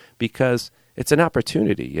that, because it's an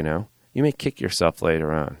opportunity, You may kick yourself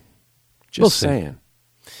later on. Just saying.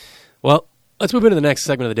 Well, let's move into the next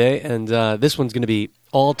segment of the day, and this one's going to be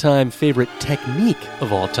all-time favorite technique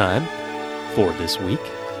of all time for this week.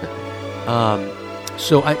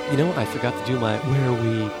 So I forgot to do where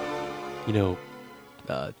we,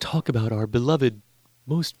 talk about our beloved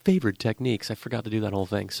most favorite techniques. I forgot to do that whole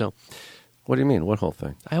thing. So, what do you mean? What whole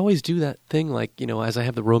thing? I always do that thing, like, as I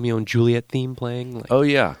have the Romeo and Juliet theme playing. Like, oh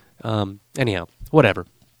yeah. Anyhow, whatever.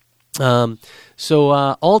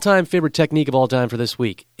 So all-time favorite technique of all time for this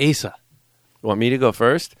week, Asa. Want me to go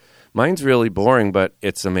first? Mine's really boring, but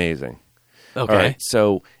it's amazing. Okay. All right,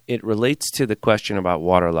 so it relates to the question about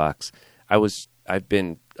water locks. I've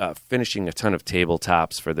been finishing a ton of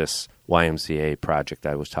tabletops for this YMCA project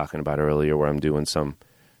I was talking about earlier, where I'm doing some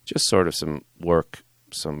work,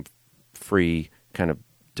 some free kind of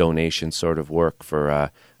donation sort of work for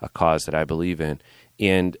a cause that I believe in.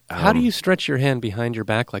 And how do you stretch your hand behind your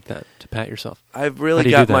back like that to pat yourself? I've really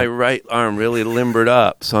got my right arm really limbered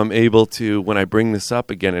up, so I'm able to, when I bring this up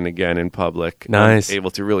again and again in public, I'm able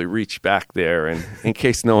to really reach back there, and in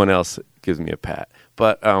case no one else gives me a pat.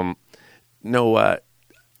 But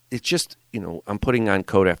it's just, I'm putting on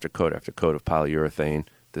coat after coat after coat of polyurethane,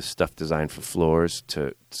 this stuff designed for floors,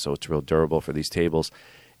 so it's real durable for these tables.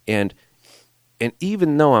 And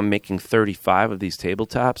even though I'm making 35 of these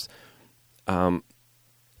tabletops,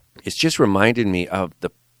 it's just reminded me of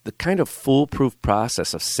the kind of foolproof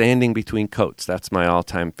process of sanding between coats. That's my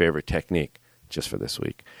all-time favorite technique, just for this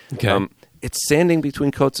week. Okay. It's sanding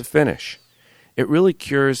between coats of finish. It really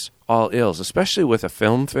cures all ills, especially with a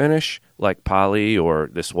film finish like poly or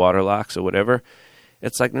this water locks or whatever.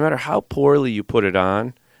 It's like no matter how poorly you put it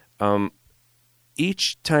on,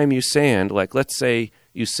 each time you sand, like let's say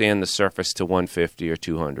you sand the surface to 150 or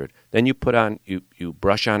 200, then you put on, you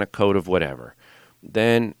brush on a coat of whatever.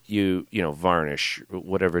 Then you varnish,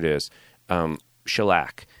 whatever it is,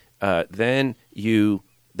 shellac. Then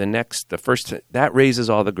that raises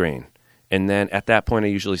all the grain. And then at that point, I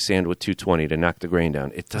usually sand with 220 to knock the grain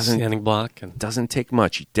down. It doesn't sanding block. Doesn't take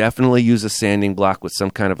much. You definitely use a sanding block with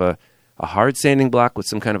some kind of a hard sanding block with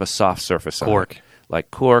some kind of a soft surface cork. On it.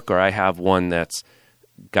 Like cork, or I have one that's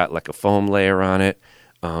got like a foam layer on it.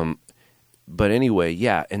 But anyway,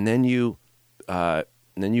 yeah. And then you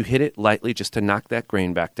hit it lightly just to knock that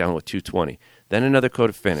grain back down with 220. Then another coat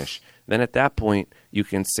of finish. Then at that point, you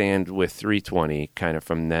can sand with 320 kind of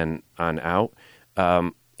from then on out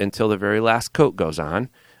until the very last coat goes on.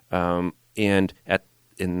 And it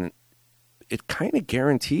kind of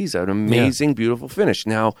guarantees an amazing, beautiful finish.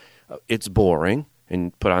 Now, it's boring,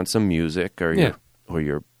 and put on some music or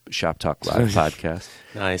your Shop Talk Live podcast.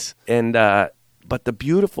 Nice. And but the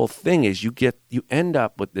beautiful thing is you end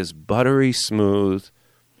up with this buttery smooth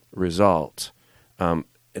result. And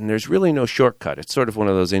there's really no shortcut. It's sort of one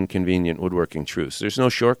of those inconvenient woodworking truths. There's no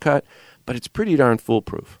shortcut, but it's pretty darn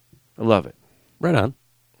foolproof. I love it. Right on.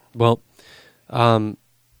 Well,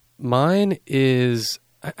 mine is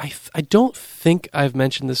I don't think I've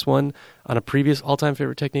mentioned this one on a previous all-time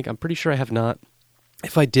favorite technique. I'm pretty sure I have not.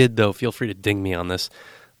 If I did, though, feel free to ding me on this.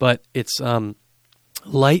 But it's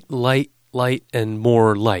light, light, light, and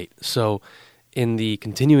more light. So in the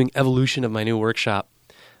continuing evolution of my new workshop,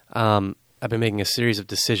 I've been making a series of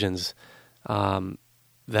decisions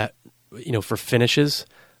that, for finishes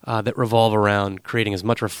that revolve around creating as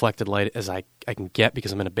much reflected light as I can get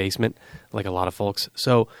because I'm in a basement, like a lot of folks.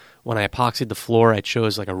 So when I epoxied the floor, I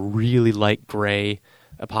chose like a really light gray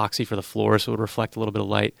epoxy for the floor so it would reflect a little bit of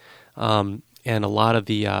light. And a lot of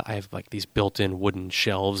the, I have like these built-in wooden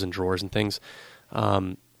shelves and drawers and things,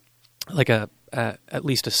 like at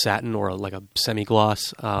least a satin or like a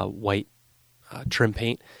semi-gloss white trim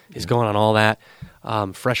paint is going on all that.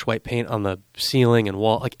 Fresh white paint on the ceiling and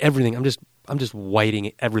wall, like everything. I'm just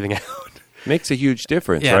whiting everything out. Makes a huge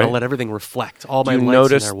difference, yeah, right? I'll let everything reflect. All my lights in there will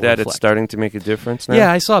reflect. You notice that it's starting to make a difference now?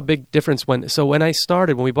 Yeah, I saw a big difference when I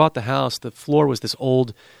started, when we bought the house, the floor was this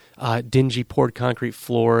old, dingy poured concrete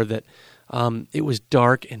floor that it was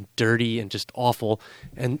dark and dirty and just awful.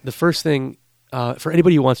 And the first thing, for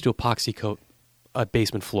anybody who wants to epoxy coat a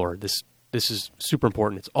basement floor, this is super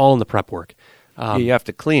important. It's all in the prep work. You have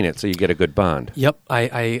to clean it so you get a good bond. Yep.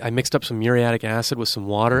 I mixed up some muriatic acid with some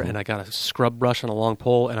water, and I got a scrub brush on a long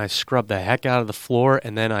pole, and I scrubbed the heck out of the floor,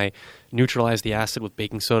 and then I neutralized the acid with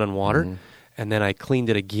baking soda and water, and then I cleaned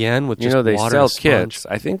it again with just water and they sell sponge. kits.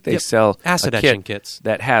 I think they sell acid a etching kit kits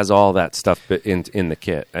that has all that stuff in the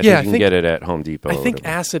kit. I think you can get it at Home Depot. I think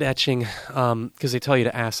acid etching, because they tell you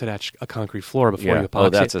to acid etch a concrete floor before you epoxy. Oh,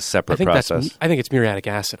 that's a separate process. I think it's muriatic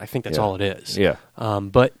acid. I think that's all it is. Yeah.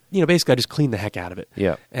 But basically, I just cleaned the heck out of it.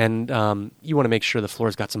 Yeah. And you want to make sure the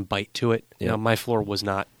floor's got some bite to it. Yeah. My floor was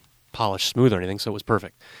not polished smooth or anything, so it was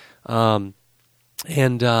perfect. And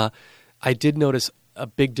I did notice a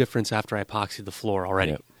big difference after I epoxied the floor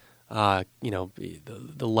already. Yep.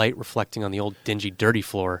 The light reflecting on the old dingy, dirty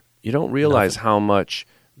floor. You don't realize how much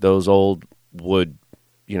those old wood,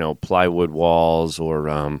 plywood walls or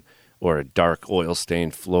a dark oil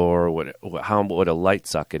stained floor, what a light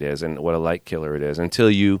suck it is and what a light killer it is until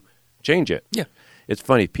you change it. Yeah. It's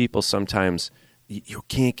funny. People sometimes, you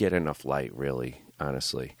can't get enough light, really,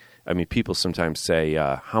 honestly. I mean, people sometimes say,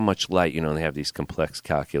 how much light, they have these complex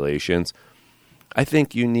calculations. I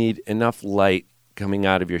think you need enough light coming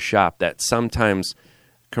out of your shop that sometimes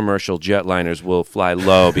commercial jetliners will fly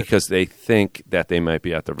low because they think that they might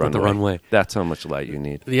be at the runway. That's how much light you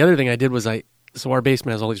need. The other thing I did was so our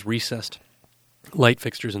basement has all these recessed light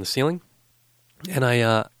fixtures in the ceiling, and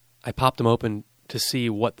I popped them open to see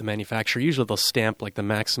what the manufacturer, usually they'll stamp like the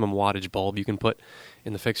maximum wattage bulb you can put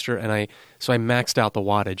in the fixture, and I maxed out the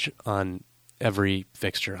wattage on every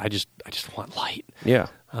fixture. I just want light. Yeah.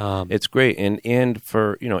 It's great. And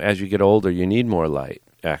for, as you get older, you need more light,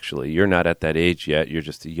 actually. You're not at that age yet. You're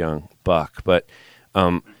just a young buck. But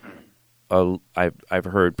I've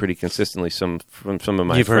heard pretty consistently from some of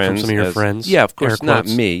my You've friends. Heard from some of your friends? Yeah, of course, not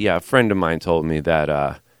me. Yeah, a friend of mine told me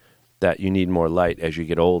that you need more light as you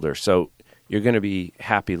get older. So you're going to be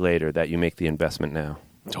happy later that you make the investment now.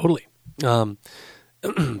 Totally. Pardon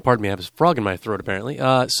me, I have a frog in my throat, apparently.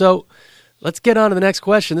 So let's get on to the next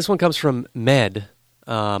question. This one comes from Med.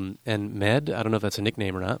 And Med, I don't know if that's a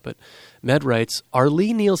nickname or not, but Med writes, are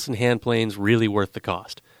Lee Nielsen hand planes really worth the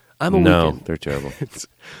cost? No, they're terrible.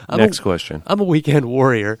 Next question. I'm a weekend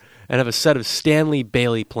warrior and have a set of Stanley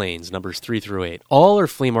Bailey planes, numbers 3 through 8. All are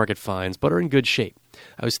flea market finds, but are in good shape.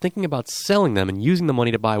 I was thinking about selling them and using the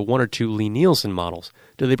money to buy 1 or 2 Lee Nielsen models.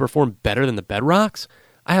 Do they perform better than the Bedrocks?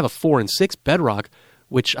 I have a 4 and 6 Bedrock,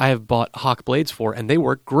 which I have bought Hawk blades for, and they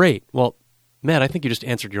work great. Well, Matt, I think you just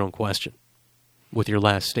answered your own question with your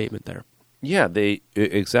last statement there. Yeah,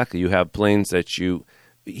 exactly. You have planes that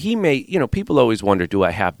people always wonder, do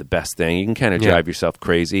I have the best thing? You can kind of drive yourself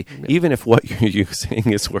crazy, even if what you're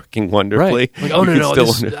using is working wonderfully. Right.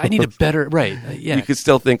 Like, I need a better, right. Yeah. You could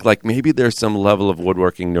still think like maybe there's some level of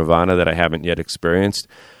woodworking nirvana that I haven't yet experienced.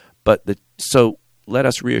 So let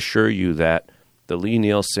us reassure you that the Lee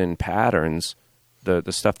Nielsen patterns, the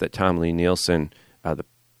stuff that Tom Lee Nielsen,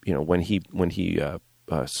 when he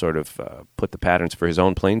put the patterns for his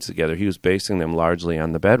own planes together, he was basing them largely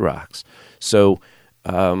on the Bedrocks. So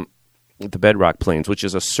the Bedrock planes, which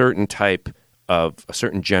is a certain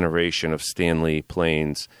generation of Stanley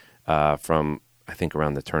planes from, I think,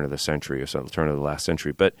 around the turn of the century or so, the turn of the last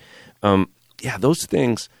century. But, those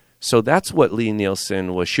things. So that's what Lee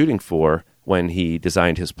Nielsen was shooting for when he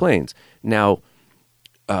designed his planes. Now,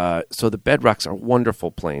 so the Bedrocks are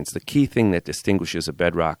wonderful planes. The key thing that distinguishes a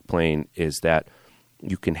Bedrock plane is that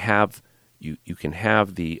you can have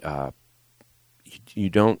the you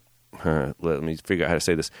don't let me figure out how to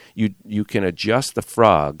say this. You can adjust the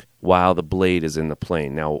frog while the blade is in the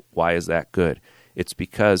plane. Now, why is that good? It's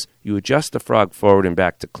because you adjust the frog forward and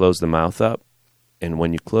back to close the mouth up, and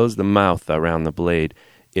when you close the mouth around the blade,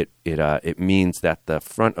 it means that the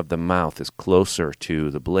front of the mouth is closer to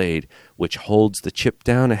the blade, which holds the chip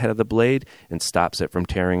down ahead of the blade and stops it from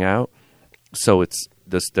tearing out. So it's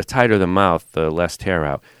the tighter the mouth, the less tear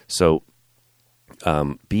out. So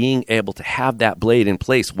being able to have that blade in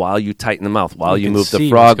place while you tighten the mouth, while you move the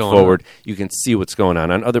frog forward, you can see what's going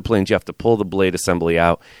on. On other planes, you have to pull the blade assembly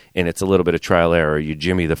out, and it's a little bit of trial error. You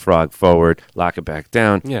jimmy the frog forward, lock it back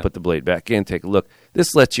down, put the blade back in, take a look.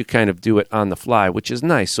 This lets you kind of do it on the fly, which is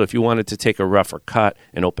nice. So if you wanted to take a rougher cut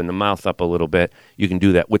and open the mouth up a little bit, you can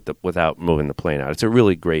do that without moving the plane out. It's a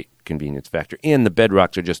really great convenience factor. And the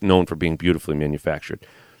bedrocks are just known for being beautifully manufactured.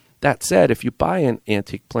 That said, if you buy an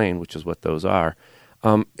antique plane, which is what those are,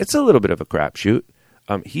 it's a little bit of a crapshoot.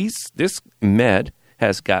 This Med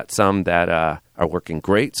has got some that are working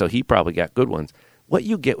great, so he probably got good ones. What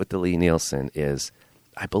you get with the Lee Nielsen is,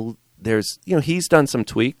 he's done some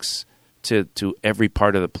tweaks to every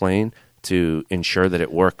part of the plane to ensure that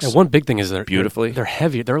it works. And one big thing is beautifully. They're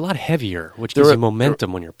heavier. They're a lot heavier, which gives you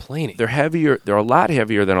momentum when you're planing. They're heavier. They're a lot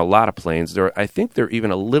heavier than a lot of planes. I think they're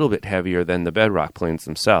even a little bit heavier than the bedrock planes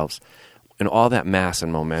themselves. And all that mass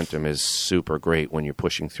and momentum is super great when you're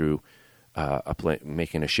pushing through a plane,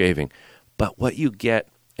 making a shaving. But what you get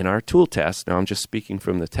in our tool test, now I'm just speaking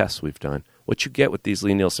from the tests we've done, what you get with these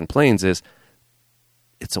Lee Nielsen planes is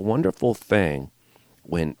it's a wonderful thing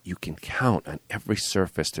when you can count on every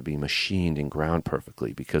surface to be machined and ground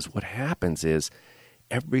perfectly, because what happens is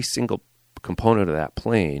every single component of that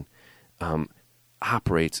plane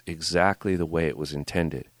operates exactly the way it was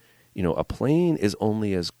intended. You know, a plane is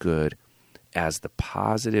only as good as the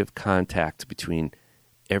positive contact between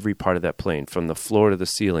every part of that plane, from the floor to the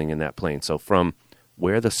ceiling in that plane. So from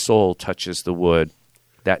where the sole touches the wood,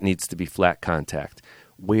 that needs to be flat contact.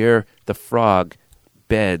 Where the frog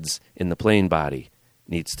beds in the plane body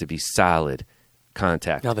needs to be solid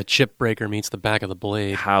contact. Now the chip breaker meets the back of the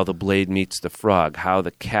blade. How the blade meets the frog. How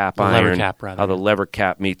the lever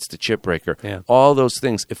cap meets the chip breaker. Yeah. All those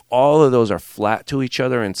things. If all of those are flat to each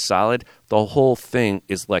other and solid, the whole thing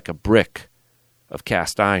is like a brick of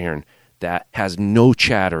cast iron that has no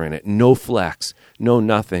chatter in it, no flex, no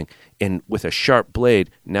nothing. And with a sharp blade,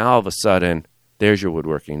 now all of a sudden, there's your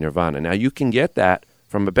woodworking nirvana. Now you can get that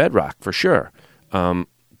from a bedrock for sure.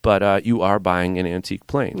 But you are buying an antique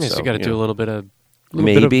plane. Yes, so you got to do a little bit of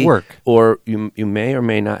work. Or you may or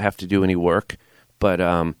may not have to do any work. But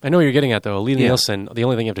I know what you're getting at, though. Lee Nielsen, the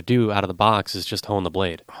only thing you have to do out of the box is just hone the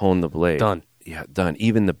blade. Hone the blade. Done. Yeah, done.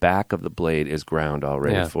 Even the back of the blade is ground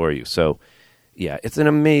already for you. So, yeah, it's an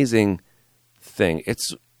amazing thing.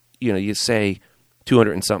 It's, you say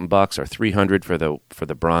 $200 and something bucks or $300 for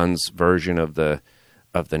the bronze version of the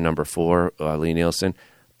number 4 Lee Nielsen.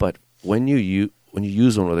 But when you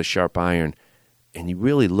use one with a sharp iron and you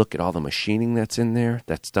really look at all the machining that's in there,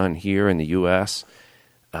 that's done here in the U.S.,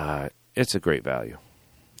 it's a great value.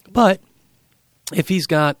 But if he's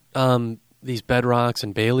got these bedrocks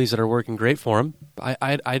and Baileys that are working great for him,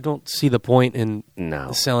 I don't see the point in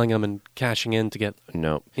selling them and cashing in to get You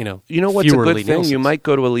know what's a good Lee thing? Nielsens. You might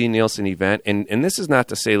go to a Lee Nielsen event, and this is not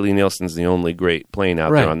to say Lee Nielsen's the only great plane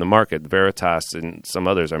out there on the market. Veritas and some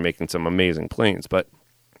others are making some amazing planes, but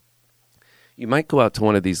you might go out to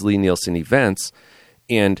one of these Lee Nielsen events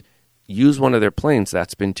and use one of their planes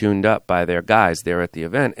that's been tuned up by their guys there at the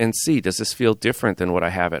event and see, does this feel different than what I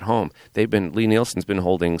have at home? Lee Nielsen's been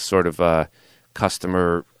holding sort of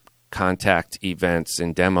customer contact events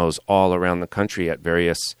and demos all around the country at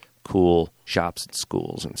various cool shops and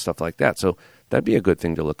schools and stuff like that. So that'd be a good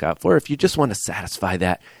thing to look out for if you just want to satisfy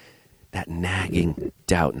that nagging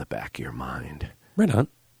doubt in the back of your mind. Right on.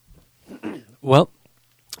 Well,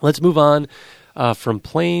 let's move on from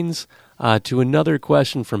planes to another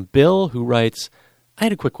question from Bill, who writes, I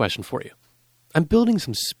had a quick question for you. I'm building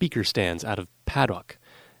some speaker stands out of paddock.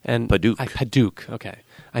 Paddock, okay.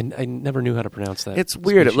 I never knew how to pronounce that. It's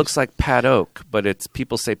weird. It looks like paddock, but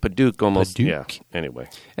people say paddock almost. Paddock. Yeah, anyway.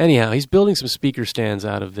 Anyhow, he's building some speaker stands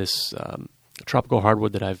out of this tropical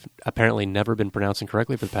hardwood that I've apparently never been pronouncing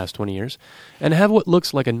correctly for the past 20 years, and have what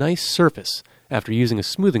looks like a nice surface after using a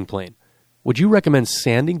smoothing plane. Would you recommend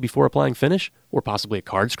sanding before applying finish, or possibly a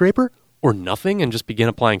card scraper, or nothing and just begin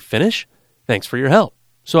applying finish? Thanks for your help.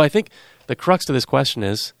 So I think the crux to this question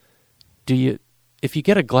is, if you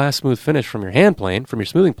get a glass smooth finish from your hand plane, from your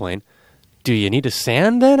smoothing plane, do you need to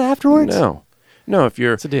sand then afterwards? No. If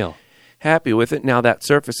you're What's the deal? Happy with it, now that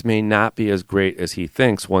surface may not be as great as he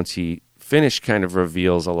thinks once he finish kind of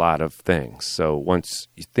reveals a lot of things. So once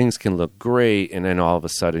things can look great, and then all of a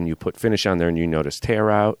sudden you put finish on there and you notice tear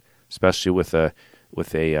out, especially with a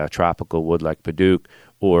tropical wood like Padauk,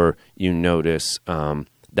 or you notice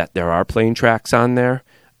that there are plane tracks on there.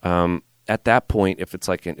 At that point,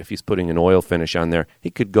 if he's putting an oil finish on there, he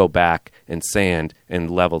could go back and sand and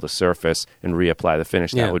level the surface and reapply the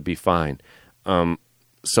finish. Yeah. That would be fine.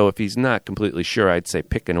 So if he's not completely sure, I'd say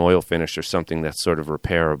pick an oil finish or something that's sort of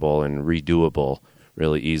repairable and redoable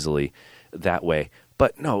really easily that way.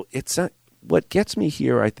 But no, it's not. What gets me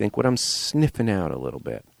here, I think, what I'm sniffing out a little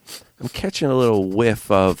bit, I'm catching a little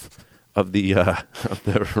whiff of the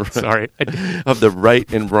Sorry. of the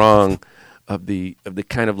right and wrong, of the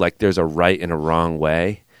kind of like there's a right and a wrong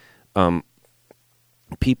way.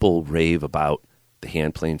 People rave about the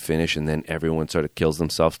hand plane finish, and then everyone sort of kills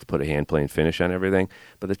themselves to put a hand plane finish on everything.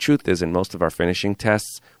 But the truth is, in most of our finishing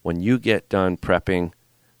tests, when you get done prepping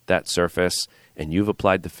that surface and you've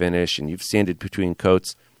applied the finish and you've sanded between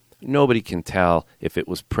coats, nobody can tell if it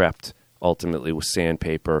was prepped ultimately with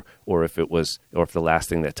sandpaper, or if the last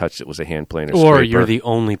thing that touched it was a hand plane or scraper. You're the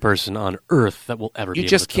only person on earth that will ever be able to You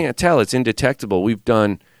just can't tell. It's indetectable. We've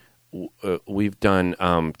done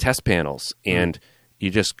test panels, and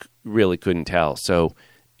you just really couldn't tell. So,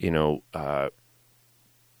 there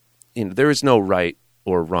is no right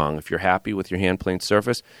or wrong. If you're happy with your hand plane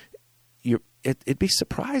surface, it'd be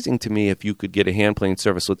surprising to me if you could get a hand plane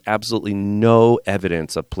surface with absolutely no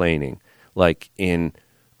evidence of planing, like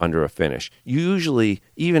under a finish. Usually,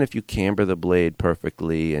 even if you camber the blade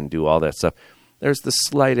perfectly and do all that stuff, there's the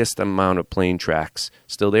slightest amount of plane tracks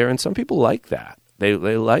still there, and some people like that. They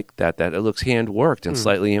like that it looks hand-worked and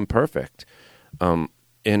slightly imperfect.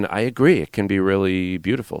 And I agree, it can be really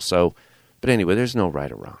beautiful. So, but anyway, there's no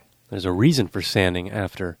right or wrong. There's a reason for sanding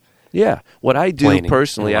after. Yeah. What I do planing,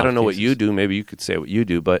 personally, I don't know cases. what you do. Maybe you could say what you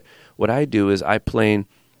do. But what I do is I plane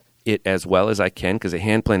it as well as I can, because a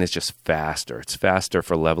hand plane is just faster. It's faster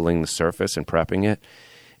for leveling the surface and prepping it.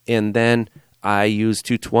 And then I use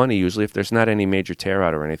 220 usually. If there's not any major tear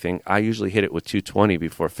out or anything, I usually hit it with 220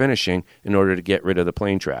 before finishing in order to get rid of the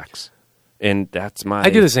plane tracks. And that's my I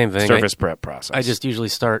do the same thing. surface prep process. I just usually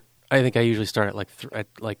start. I think I usually start at up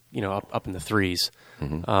in the threes,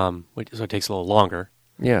 so it takes a little longer.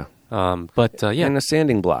 Yeah. But And a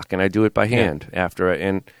sanding block, and I do it by hand after,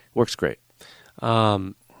 and it works great.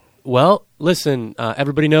 Well, listen,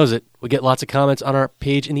 everybody knows it. We get lots of comments on our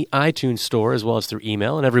page in the iTunes store as well as through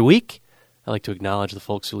email. And every week, I like to acknowledge the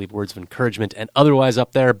folks who leave words of encouragement and otherwise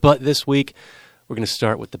up there. But this week, we're going to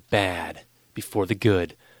start with the bad before the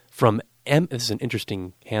good. From this is an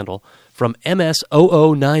interesting handle, from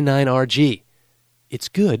MS0099RG. It's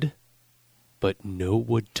good, but no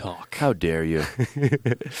wood talk. How dare you?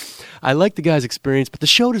 I like the guy's experience, but the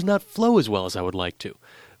show does not flow as well as I would like to.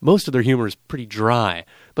 Most of their humor is pretty dry,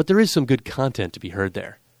 but there is some good content to be heard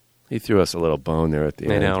there. He threw us a little bone there at the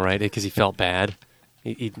end. I know, right? Because he felt bad.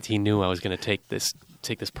 He knew I was going to take this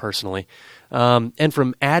personally. And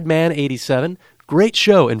from Adman87, great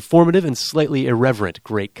show, informative and slightly irreverent.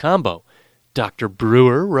 Great combo. Dr.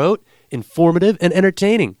 Brewer wrote, informative and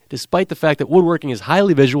entertaining. Despite the fact that woodworking is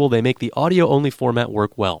highly visual, they make the audio-only format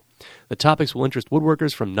work well. The topics will interest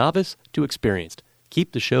woodworkers from novice to experienced.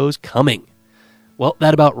 Keep the shows coming. Well,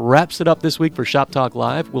 that about wraps it up this week for Shop Talk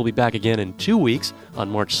Live. We'll be back again in 2 weeks on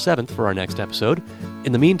March 7th for our next episode.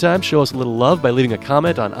 In the meantime, show us a little love by leaving a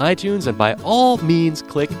comment on iTunes, and by all means,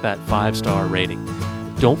 click that 5-star rating.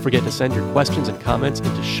 Don't forget to send your questions and comments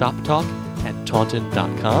into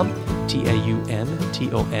shoptalk@taunton.com,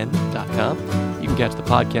 TAUNTON.com. You can catch the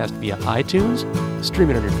podcast via iTunes, stream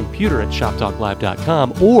it on your computer at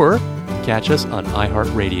shoptalklive.com, or catch us on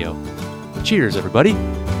iHeartRadio. Cheers, everybody.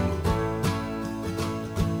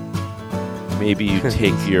 Maybe you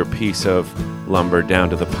take your piece of lumber down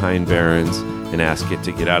to the Pine Barrens and ask it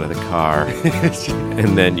to get out of the car,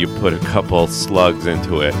 and then you put a couple slugs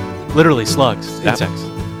into it. Literally slugs, insects.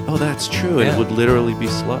 Oh, that's true. Yeah. And it would literally be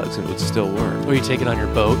slugs, and it would still work. Or you take it on your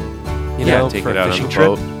boat, take for it a out on fishing the trip.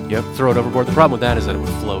 boat. Yep. Throw it overboard. The problem with that is that it would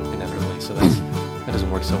float inevitably, so that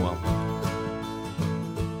doesn't work so well.